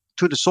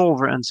the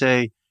solver and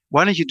say,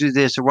 why don't you do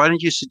this? Or why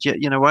don't you suggest,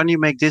 why don't you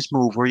make this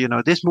move? Or,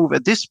 this move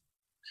at this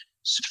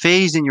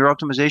phase in your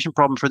optimization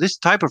problem for this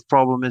type of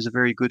problem is a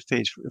very good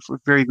phase, for a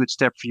very good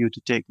step for you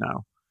to take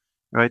now.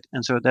 Right.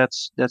 And so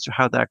that's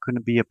how that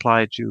could be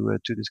applied to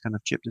this kind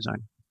of chip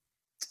design.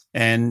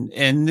 And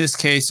in this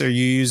case, are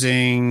you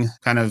using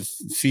kind of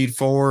feed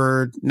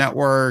forward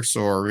networks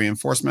or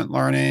reinforcement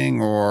learning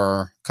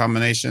or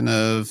combination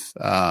of,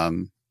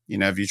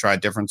 have you tried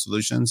different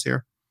solutions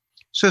here?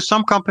 So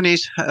some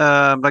companies,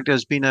 like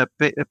there's been a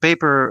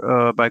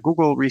paper by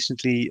Google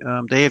recently.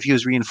 They have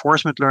used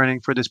reinforcement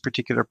learning for this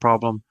particular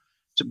problem.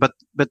 So,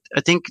 but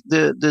I think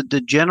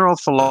the general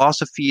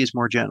philosophy is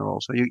more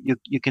general. So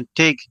you can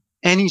take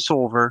any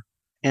solver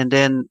and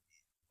then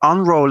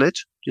unroll it.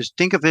 Just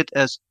think of it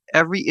as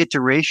every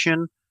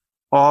iteration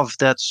of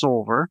that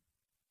solver,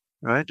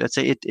 right? Let's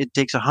say it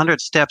takes 100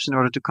 steps in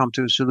order to come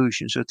to a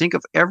solution. So think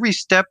of every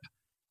step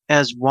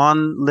as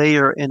one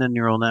layer in a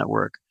neural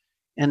network.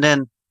 And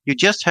then you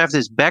just have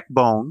this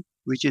backbone,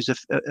 which is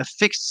a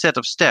fixed set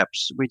of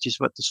steps, which is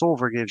what the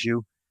solver gives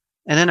you.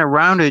 And then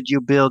around it, you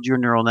build your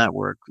neural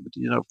network,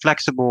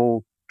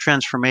 flexible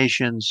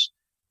transformations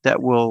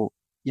that will,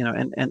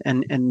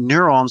 and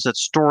neurons that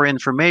store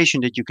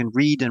information that you can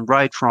read and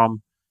write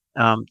from,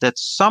 that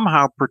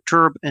somehow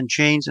perturb and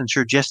change and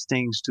suggest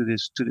things to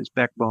this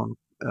backbone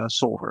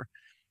solver.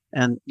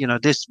 And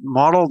this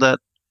model that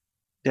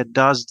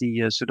does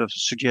the sort of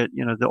suggest,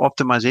 the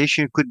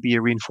optimization could be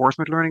a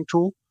reinforcement learning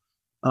tool,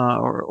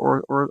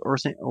 or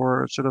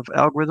sort of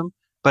algorithm,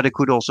 but it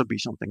could also be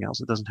something else.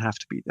 It doesn't have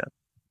to be that.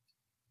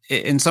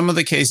 In some of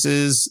the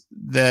cases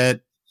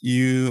that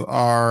you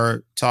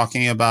are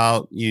talking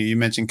about, you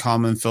mentioned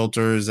Kalman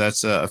filters.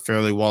 That's a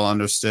fairly well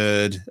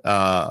understood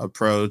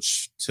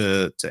approach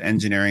to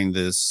engineering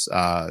this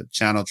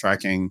channel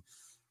tracking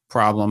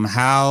problem.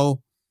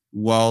 How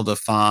well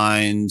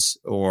defined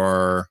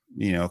or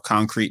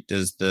concrete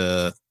does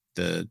the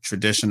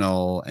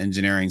traditional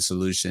engineering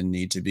solution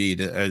need to be?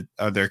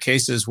 Are there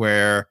cases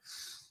where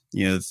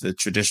the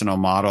traditional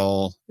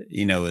model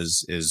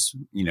is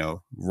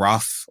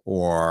rough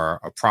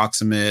or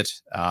approximate,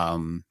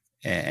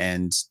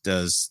 and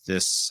does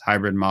this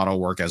hybrid model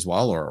work as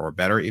well or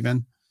better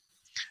even?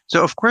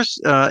 So of course,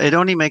 it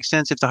only makes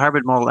sense if the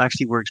hybrid model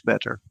actually works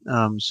better.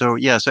 So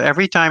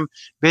every time,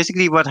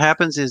 basically what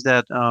happens is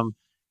that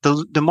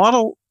the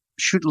model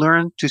should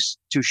learn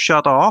to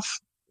shut off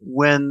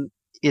when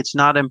it's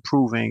not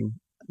improving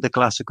the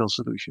classical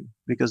solution,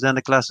 because then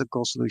the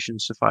classical solution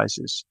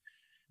suffices.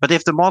 But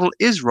if the model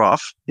is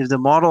rough, if the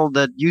model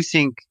that you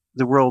think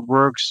the world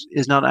works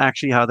is not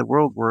actually how the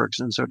world works,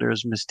 and so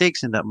there's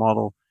mistakes in that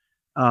model,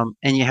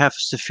 and you have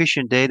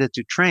sufficient data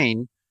to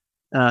train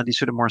these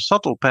sort of more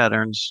subtle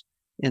patterns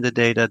in the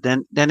data,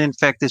 then in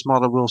fact this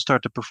model will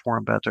start to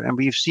perform better. And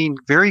we've seen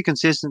very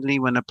consistently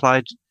when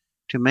applied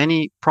to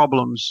many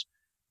problems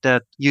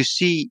that you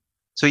see,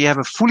 so you have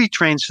a fully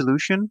trained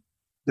solution.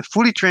 The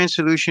fully trained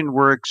solution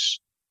works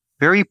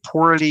very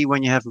poorly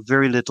when you have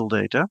very little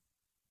data.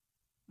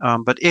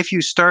 But if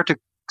you start to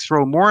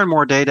throw more and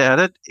more data at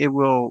it, it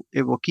will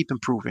keep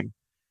improving.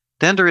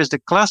 Then there is the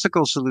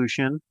classical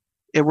solution.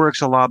 It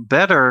works a lot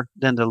better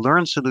than the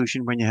learned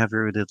solution when you have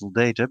very little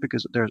data,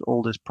 because there's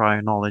all this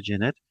prior knowledge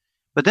in it.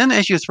 But then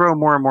as you throw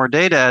more and more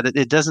data at it,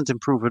 it doesn't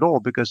improve at all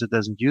because it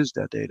doesn't use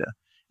that data.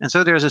 And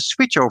so there's a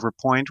switchover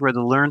point where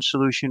the learned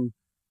solution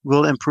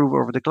will improve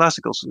over the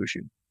classical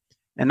solution.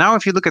 And now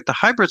if you look at the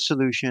hybrid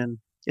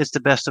solution, it's the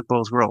best of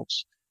both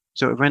worlds.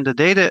 So when the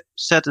data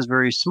set is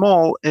very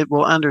small, it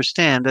will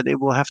understand that it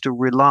will have to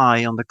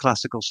rely on the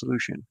classical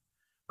solution.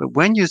 But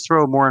when you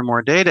throw more and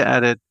more data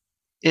at it,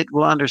 it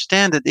will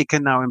understand that it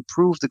can now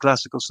improve the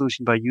classical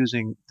solution by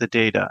using the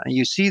data. And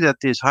you see that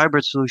this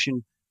hybrid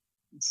solution,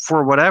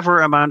 for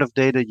whatever amount of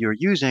data you're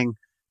using,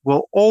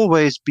 will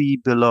always be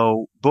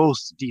below both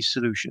these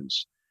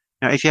solutions.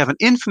 Now, if you have an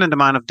infinite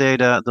amount of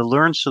data, the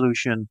learned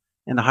solution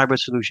and the hybrid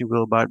solution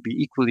will about be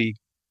equally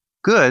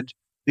good,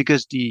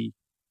 because the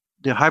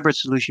hybrid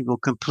solution will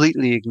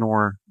completely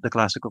ignore the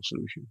classical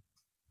solution.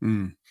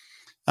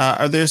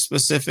 Are there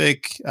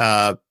specific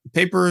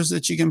papers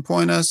that you can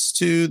point us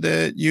to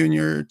that you and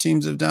your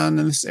teams have done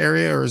in this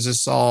area, or is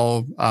this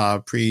all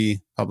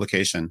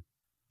pre-publication?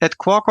 At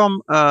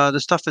Qualcomm, the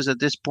stuff is at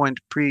this point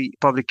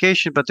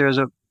pre-publication, but there's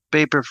a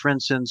paper, for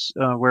instance,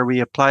 where we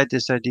applied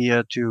this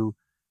idea to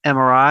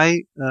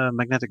MRI,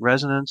 magnetic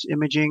resonance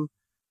imaging,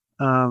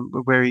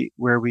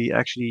 where we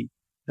actually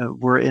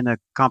were in a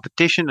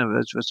competition.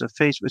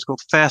 It's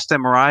called Fast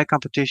MRI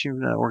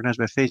competition, organized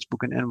by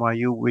Facebook and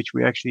NYU, which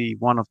we actually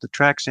one of the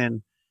tracks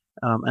in.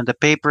 And the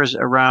papers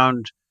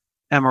around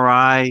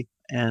MRI,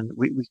 and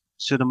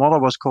so the model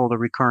was called a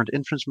recurrent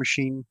inference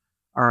machine,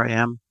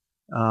 RAM.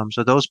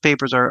 So those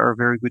papers are a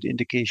very good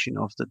indication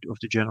of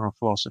the general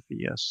philosophy.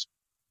 Yes.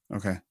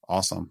 Okay.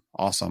 Awesome.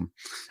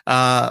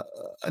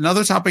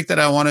 Another topic that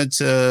I wanted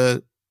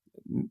to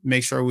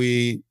make sure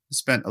we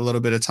spent a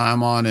little bit of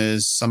time on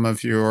is some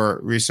of your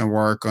recent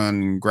work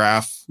on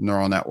graph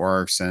neural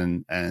networks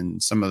and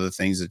some of the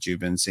things that you've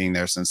been seeing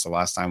there since the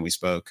last time we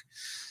spoke.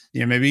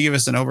 Maybe give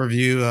us an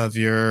overview of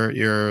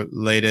your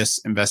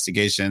latest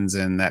investigations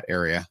in that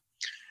area.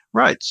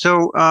 Right.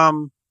 So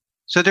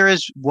there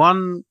is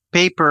one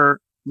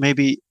paper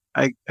maybe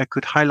I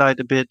could highlight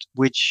a bit,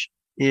 which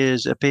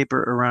is a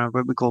paper around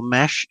what we call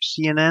mesh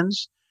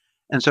CNNs.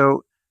 And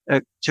so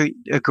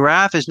a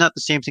graph is not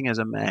the same thing as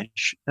a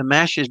mesh. A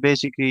mesh is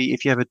basically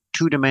if you have a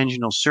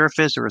two-dimensional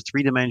surface or a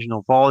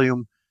three-dimensional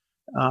volume,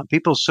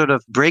 people sort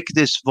of break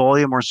this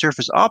volume or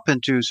surface up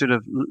into sort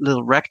of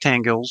little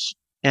rectangles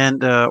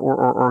and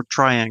or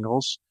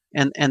triangles,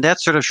 and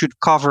that sort of should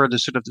cover the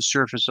sort of the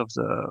surface of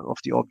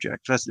the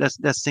object.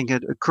 Let's think a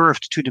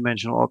curved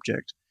two-dimensional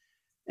object.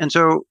 And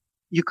so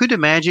you could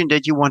imagine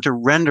that you want to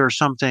render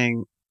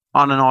something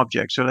on an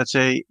object. So let's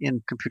say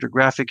in computer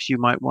graphics, you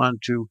might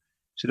want to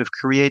sort of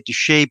create the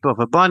shape of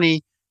a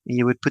bunny, and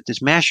you would put this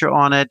mesher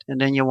on it,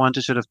 and then you want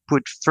to sort of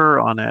put fur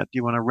on it.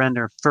 You want to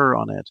render fur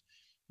on it,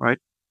 right?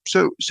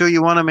 So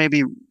you want to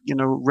maybe,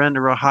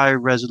 render a high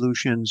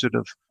resolution sort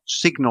of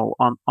signal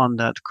on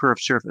that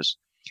curved surface.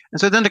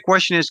 And so then the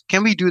question is,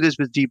 can we do this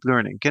with deep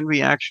learning? Can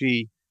we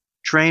actually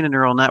train a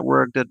neural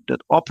network that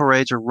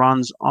operates or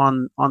runs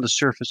on the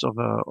surface of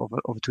a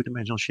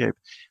two-dimensional shape?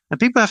 And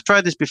people have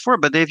tried this before,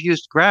 but they've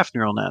used graph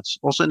neural nets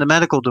also in the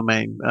medical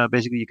domain.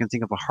 Basically, you can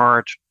think of a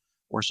heart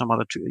or some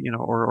other,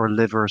 or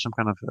liver or some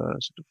kind of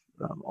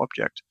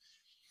object.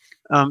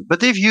 But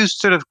they've used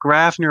sort of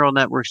graph neural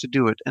networks to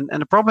do it. And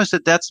the problem is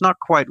that that's not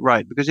quite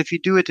right, because if you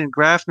do it in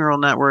graph neural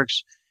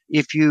networks,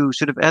 if you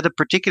sort of at a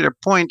particular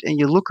point and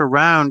you look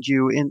around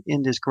you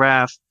in this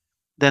graph,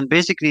 then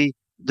basically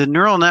the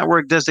neural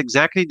network does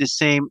exactly the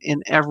same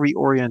in every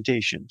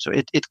orientation. So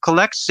it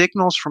collects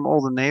signals from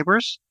all the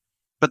neighbors,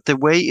 but the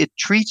way it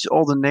treats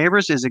all the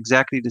neighbors is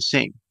exactly the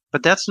same.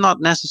 But that's not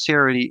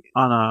necessarily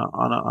on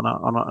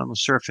a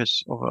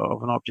surface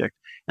of an object.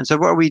 And so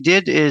what we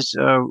did is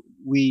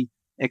we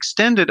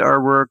extended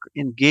our work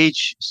in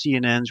gauge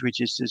CNNs, which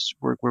is this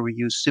work where we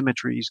use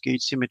symmetries,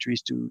 gauge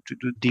symmetries to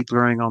do deep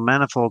learning on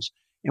manifolds,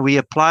 and we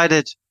applied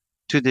it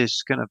to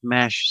this kind of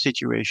mesh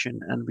situation,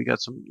 and we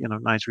got some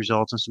nice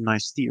results and some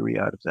nice theory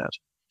out of that.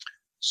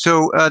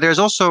 So there's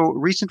also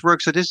recent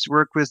work. So this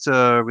work with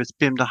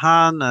Pim de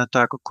Haan,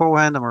 Taco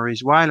Cohen, and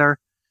Maurice Weiler.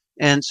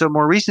 And so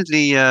more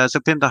recently, so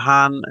Pim de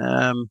Haan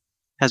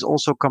has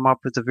also come up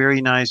with a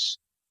very nice,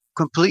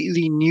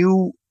 completely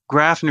new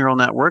graph neural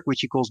network,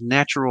 which he calls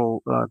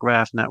natural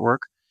graph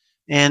network.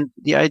 And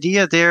the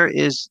idea there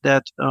is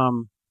that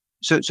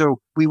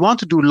so we want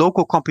to do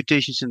local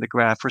computations in the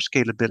graph for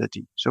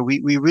scalability. So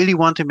we really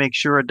want to make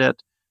sure that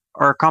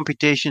our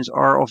computations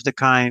are of the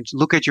kind,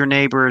 look at your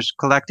neighbors,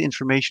 collect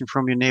information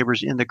from your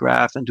neighbors in the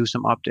graph, and do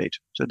some update.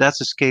 So that's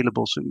a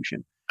scalable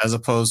solution. As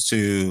opposed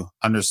to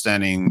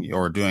understanding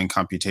or doing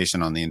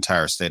computation on the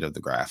entire state of the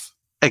graph.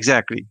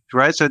 Exactly,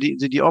 right? So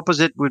the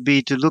opposite would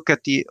be to look at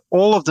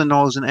all of the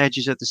nodes and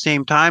edges at the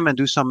same time and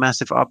do some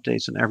massive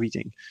updates on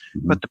everything.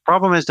 Mm-hmm. But the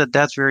problem is that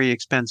that's very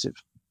expensive.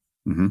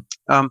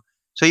 Mm-hmm.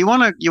 So you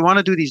want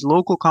to do these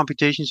local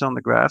computations on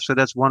the graph. So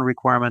that's one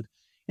requirement.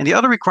 And the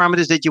other requirement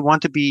is that you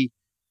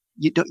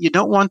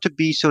don't want to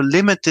be so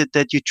limited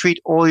that you treat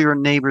all your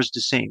neighbors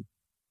the same.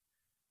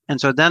 And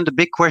so then the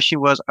big question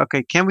was,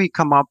 okay, can we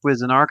come up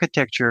with an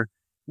architecture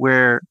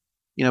where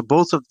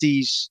both of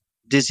these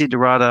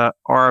desiderata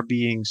are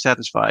being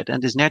satisfied?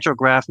 And this natural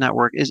graph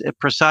network is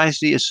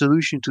precisely a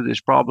solution to this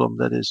problem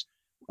that is,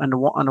 on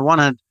the one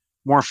hand,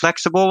 more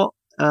flexible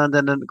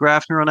than the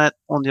graph neural net.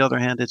 On the other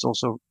hand, it's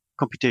also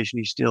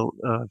computationally still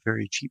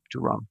very cheap to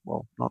run.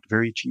 Well, not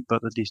very cheap,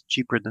 but at least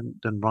cheaper than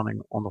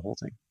running on the whole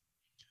thing.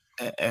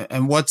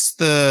 And what's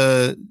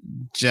the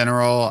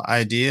general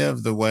idea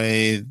of the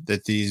way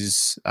that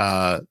these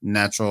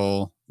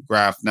natural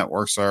graph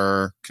networks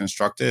are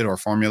constructed or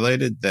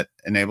formulated that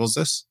enables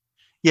this?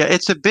 Yeah,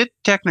 it's a bit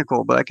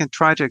technical, but I can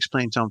try to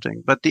explain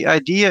something. But the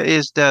idea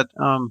is that,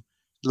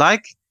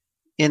 like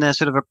in a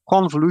sort of a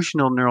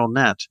convolutional neural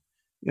net,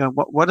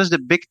 what is the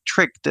big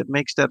trick that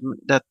makes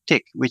that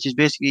tick? Which is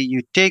basically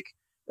you take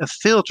a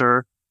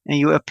filter and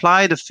you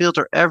apply the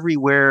filter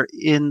everywhere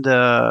in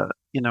the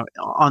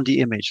on the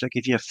image. Like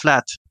if you have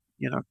flat,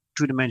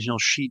 two-dimensional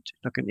sheet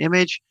like an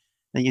image,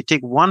 then you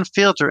take one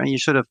filter and you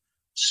sort of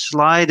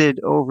slide it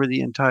over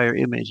the entire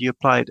image. You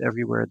apply it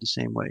everywhere the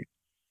same way.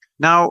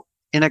 Now,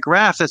 in a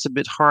graph, that's a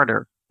bit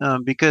harder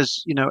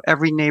because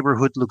every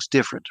neighborhood looks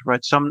different,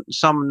 right? Some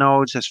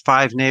nodes has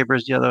 5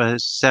 neighbors, the other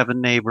has 7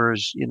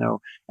 neighbors,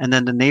 and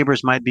then the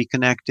neighbors might be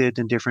connected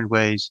in different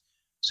ways.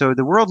 So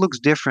the world looks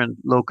different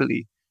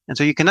locally, and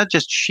so you cannot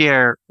just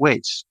share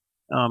weights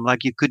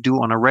like you could do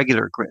on a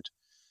regular grid.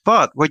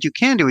 But what you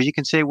can do is you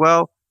can say,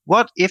 well,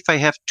 what if I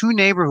have 2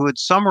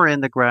 neighborhoods somewhere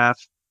in the graph,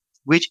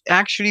 where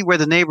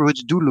the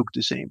neighborhoods do look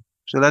the same?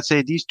 So let's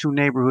say these 2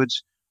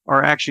 neighborhoods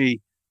are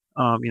actually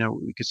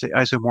we could say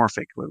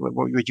isomorphic,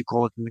 what you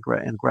call it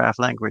in graph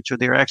language. So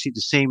they're actually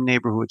the same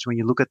neighborhoods when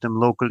you look at them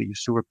locally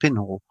through a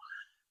pinhole.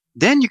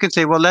 Then you can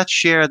say, well, let's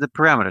share the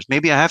parameters.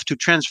 Maybe I have to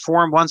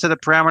transform one set of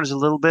parameters a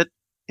little bit,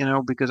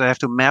 because I have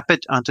to map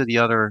it onto the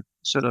other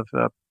sort of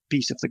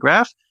piece of the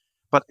graph.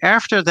 But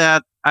after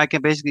that, I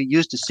can basically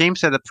use the same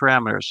set of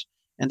parameters.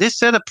 And this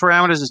set of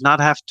parameters does not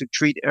have to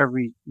treat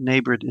every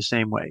neighbor the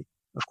same way.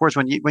 Of course,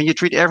 when you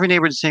treat every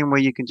neighbor the same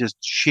way, you can just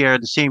share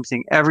the same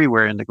thing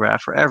everywhere in the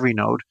graph for every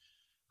node.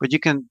 But you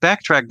can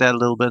backtrack that a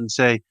little bit and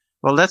say,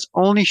 well, let's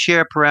only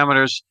share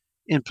parameters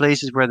in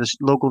places where the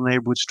local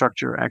neighborhood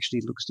structure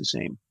actually looks the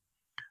same.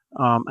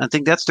 I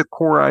think that's the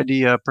core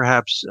idea,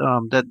 perhaps,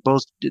 that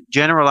both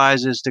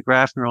generalizes the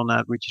graph neural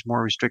net, which is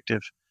more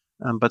restrictive,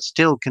 but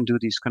still can do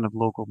these kind of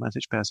local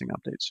message passing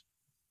updates.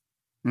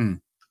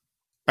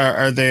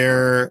 Are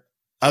there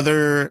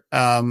other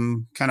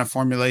kind of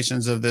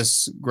formulations of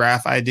this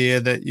graph idea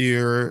that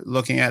you're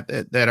looking at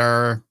that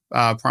are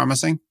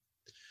promising?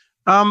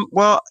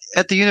 Well,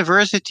 at the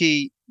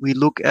university, we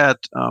look at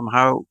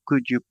how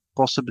could you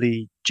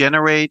possibly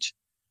generate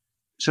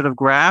sort of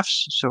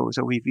graphs. So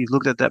we've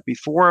looked at that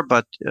before,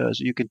 but so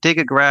you can take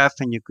a graph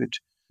and you could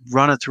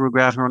run it through a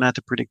graph neural net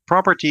to predict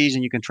properties,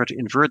 and you can try to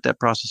invert that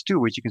process too,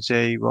 which you can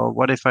say, well,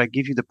 what if I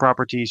give you the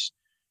properties?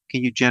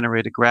 Can you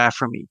generate a graph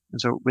for me? And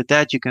so with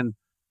that, you can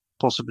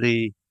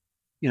possibly,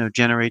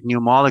 generate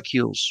new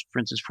molecules, for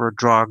instance, for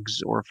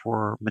drugs or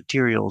for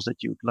materials that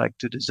you'd like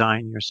to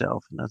design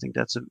yourself. And I think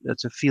that's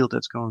a field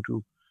that's going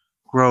to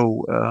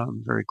grow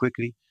very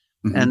quickly.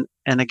 Mm-hmm.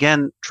 And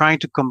again, trying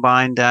to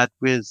combine that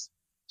with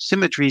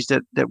symmetries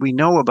that we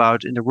know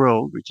about in the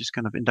world, which is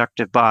kind of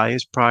inductive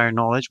bias, prior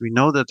knowledge. We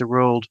know that the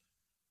world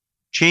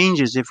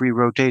changes if we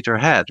rotate our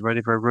head, right?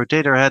 If I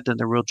rotate our head, then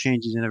the world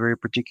changes in a very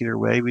particular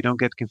way. We don't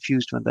get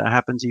confused when that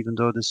happens, even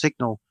though the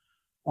signal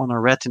on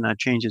our retina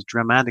changes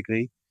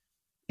dramatically.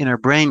 In our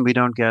brain, we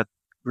don't get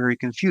very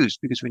confused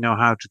because we know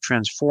how to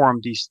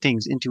transform these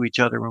things into each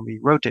other when we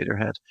rotate our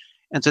head.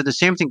 And so the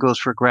same thing goes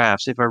for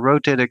graphs. If I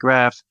rotate a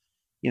graph,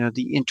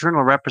 the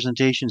internal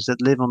representations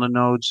that live on the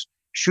nodes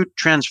should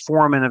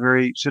transform in a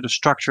very sort of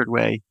structured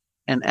way.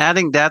 And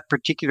adding that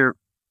particular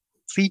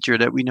feature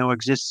that we know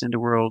exists in the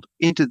world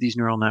into these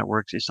neural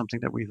networks is something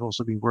that we've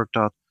also been worked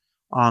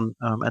on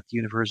at the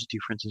university,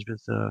 for instance,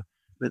 with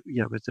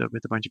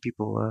a bunch of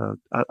people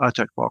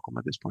outside Qualcomm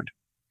at this point.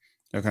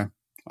 Okay,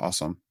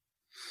 awesome.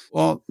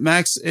 Well,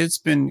 Max, it's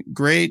been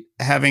great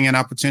having an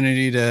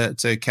opportunity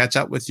to catch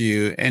up with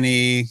you.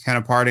 Any kind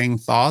of parting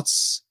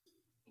thoughts?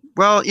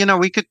 Well,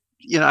 we could,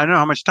 I don't know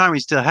how much time we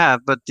still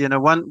have, but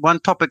one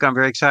topic I'm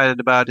very excited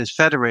about is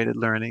federated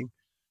learning.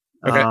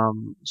 Okay.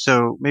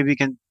 So maybe we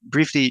can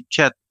briefly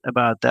chat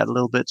about that a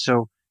little bit.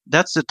 So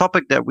that's the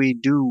topic that we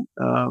do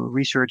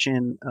research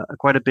in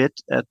quite a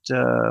bit at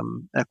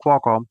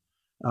Qualcomm.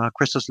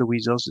 Christos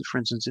Louizos, for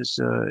instance,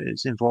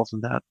 is involved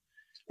in that.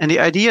 And the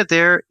idea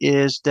there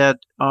is that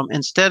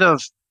instead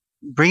of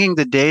bringing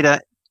the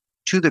data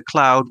to the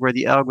cloud where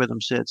the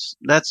algorithm sits,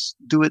 let's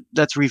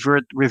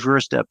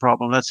reverse that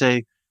problem. Let's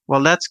say,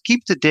 well, let's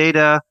keep the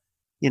data,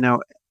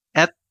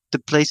 at the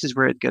places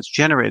where it gets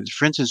generated,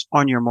 for instance,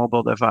 on your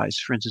mobile device,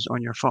 for instance,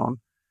 on your phone,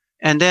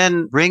 and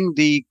then bring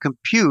the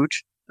compute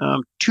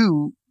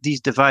to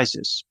these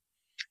devices.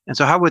 And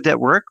so how would that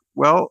work?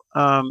 Well,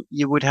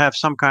 you would have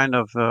some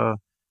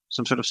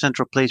sort of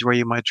central place where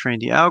you might train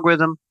the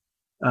algorithm.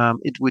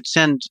 It would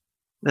send,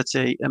 let's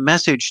say, a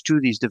message to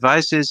these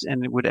devices,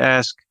 and it would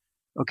ask,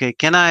 okay,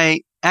 can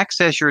I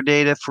access your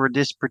data for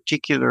this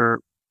particular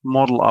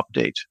model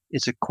update?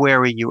 It's a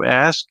query you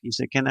ask. You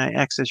say, can I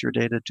access your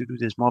data to do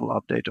this model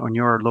update on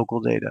your local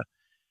data?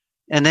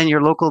 And then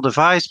your local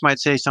device might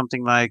say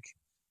something like,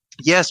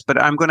 yes,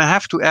 but I'm going to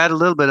have to add a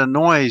little bit of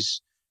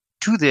noise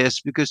to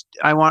this because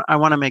I want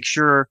to make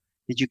sure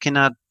that you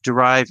cannot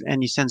derive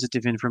any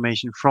sensitive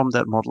information from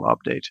that model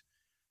update.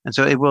 And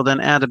so it will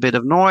then add a bit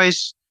of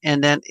noise,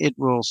 and then it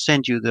will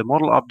send you the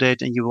model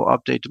update, and you will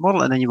update the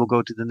model, and then you will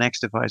go to the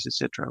next device,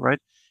 etc. Right?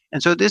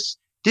 And so this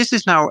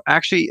is now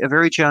actually a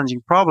very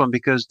challenging problem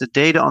because the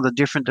data on the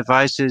different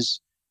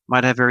devices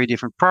might have very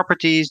different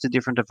properties. The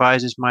different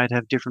devices might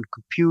have different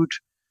compute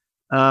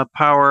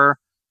power.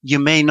 You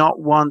may not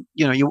want,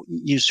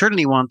 you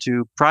certainly want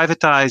to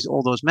privatize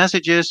all those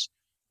messages,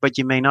 but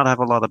you may not have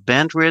a lot of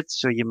bandwidth.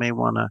 So you may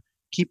want to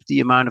keep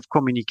the amount of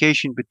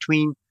communication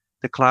between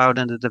the cloud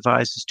and the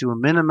devices to a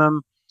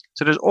minimum.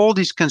 So there's all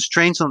these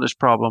constraints on this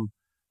problem.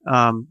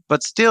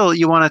 But still,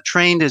 you want to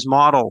train this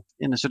model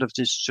in this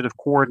sort of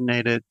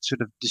coordinated,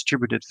 sort of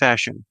distributed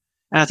fashion.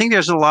 And I think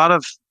there's a lot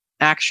of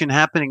action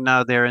happening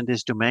now there in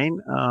this domain.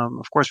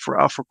 Of course, for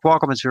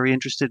Qualcomm, it's very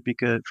interesting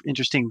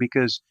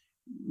because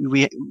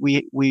we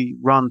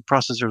run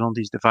processors on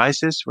these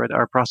devices, right?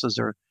 Our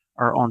processors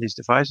are on these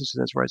devices,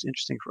 so that's why it's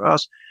interesting for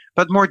us.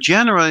 But more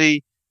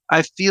generally,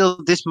 I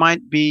feel this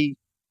might be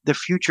the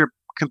future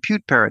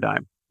compute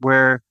paradigm,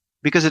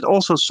 because it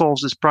also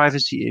solves this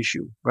privacy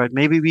issue, right?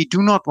 Maybe we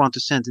do not want to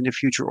send in the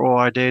future all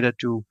our data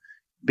to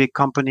big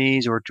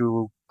companies or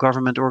to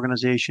government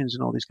organizations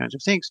and all these kinds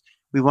of things.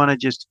 We want to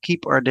just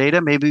keep our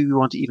data. Maybe we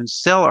want to even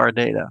sell our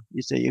data.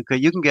 You say, okay,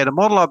 you can get a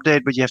model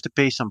update, but you have to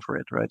pay some for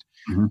it, right?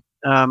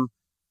 Mm-hmm.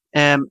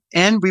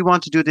 And we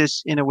want to do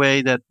this in a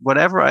way that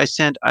whatever I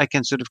send, I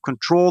can sort of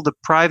control the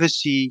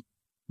privacy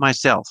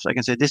myself. So I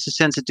can say, this is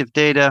sensitive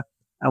data.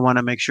 I want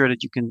to make sure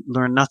that you can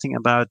learn nothing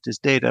about this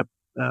data,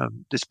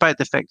 despite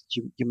the fact that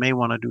you may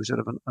want to do sort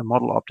of a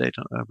model update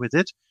with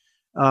it.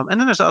 And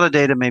then there's other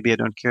data maybe I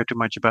don't care too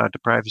much about the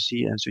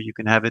privacy, and so you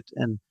can have it.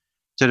 And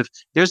sort of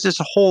there's this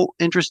whole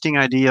interesting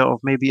idea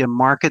of maybe a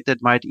market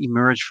that might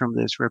emerge from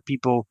this, where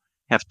people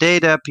have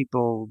data,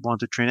 people want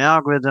to train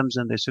algorithms,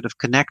 and they sort of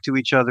connect to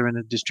each other in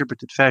a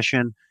distributed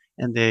fashion,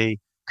 and they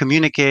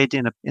communicate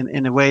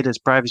in a way that's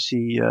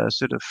privacy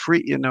sort of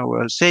free,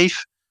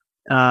 safe,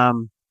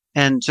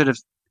 and sort of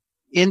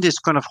in this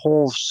kind of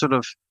whole sort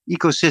of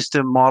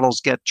ecosystem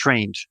models get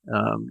trained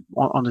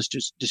on this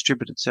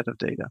distributed set of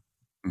data.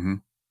 Mm-hmm.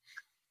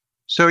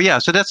 So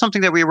that's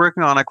something that we're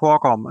working on at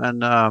Qualcomm,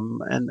 and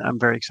I'm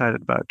very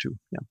excited about it too.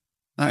 Yeah.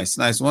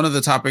 Nice. One of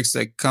the topics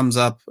that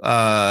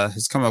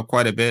has come up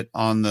quite a bit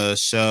on the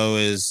show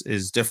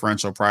is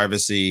differential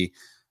privacy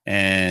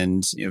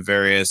and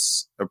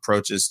various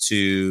approaches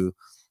to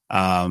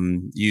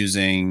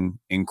using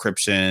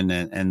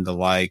encryption and the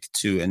like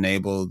to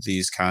enable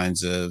these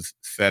kinds of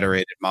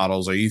federated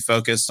models. Are you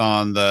focused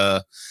on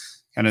the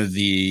kind of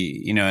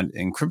the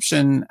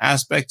encryption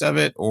aspect of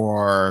it,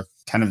 or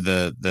kind of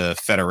the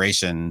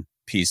federation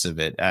piece of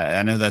it?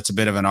 I know that's a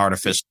bit of an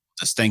artificial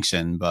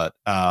distinction, but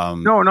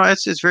no,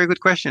 it's a very good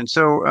question.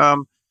 So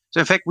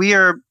in fact, we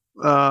are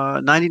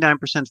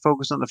 99%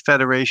 focused on the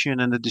federation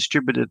and the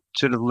distributed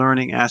sort of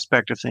learning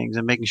aspect of things,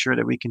 and making sure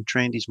that we can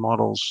train these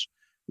models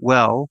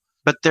well.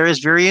 But there is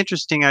very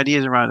interesting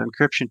ideas around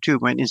encryption too.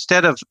 When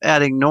instead of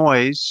adding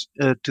noise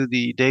to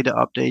the data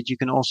update, you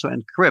can also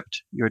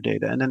encrypt your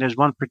data. And then there's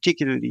one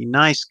particularly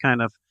nice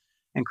kind of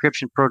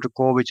encryption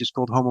protocol, which is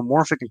called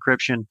homomorphic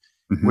encryption,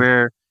 mm-hmm.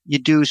 where you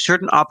do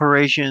certain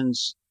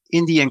operations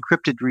in the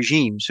encrypted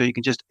regime. So you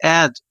can just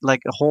add like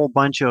a whole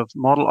bunch of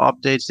model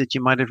updates that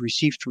you might have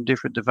received from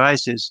different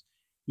devices.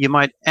 You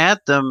might add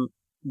them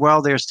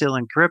while they're still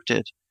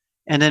encrypted.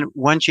 And then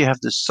once you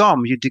have the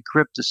sum, you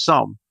decrypt the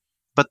sum.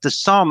 But the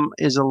sum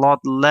is a lot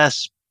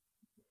less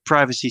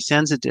privacy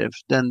sensitive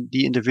than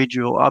the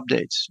individual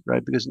updates,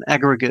 right? Because an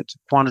aggregate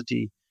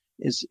quantity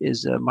is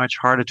much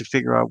harder to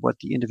figure out what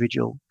the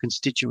individual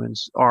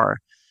constituents are.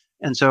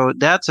 And so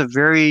that's a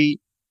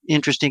very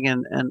interesting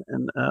and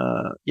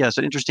it's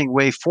an interesting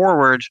way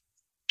forward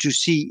to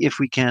see if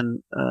we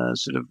can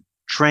sort of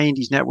train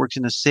these networks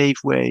in a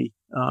safe way,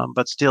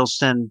 but still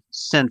send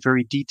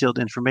very detailed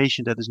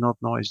information that is not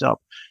noised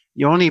up.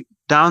 The only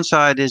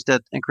downside is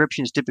that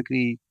encryption is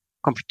typically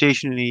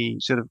computationally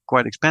sort of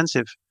quite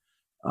expensive,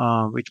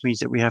 which means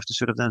that we have to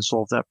sort of then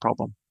solve that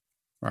problem.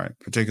 Right,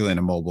 particularly in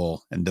a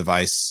mobile and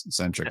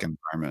device-centric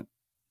environment.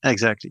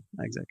 Exactly,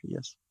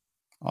 yes.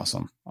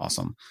 Awesome.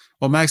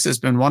 Well, Max, it's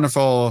been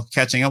wonderful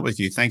catching up with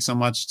you. Thanks so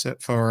much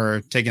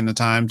for taking the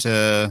time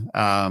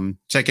to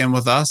check in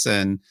with us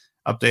and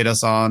update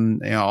us on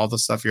all the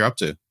stuff you're up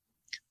to.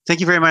 Thank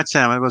you very much,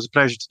 Sam. It was a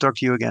pleasure to talk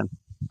to you again.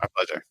 My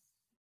pleasure.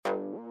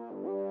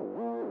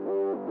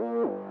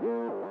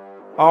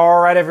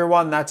 All right,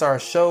 everyone, that's our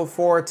show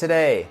for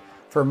today.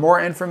 For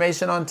more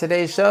information on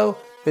today's show,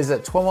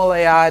 visit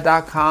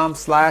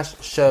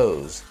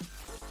twimlai.com/shows.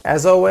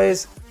 As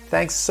always,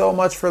 thanks so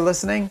much for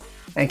listening,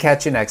 and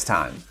catch you next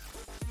time.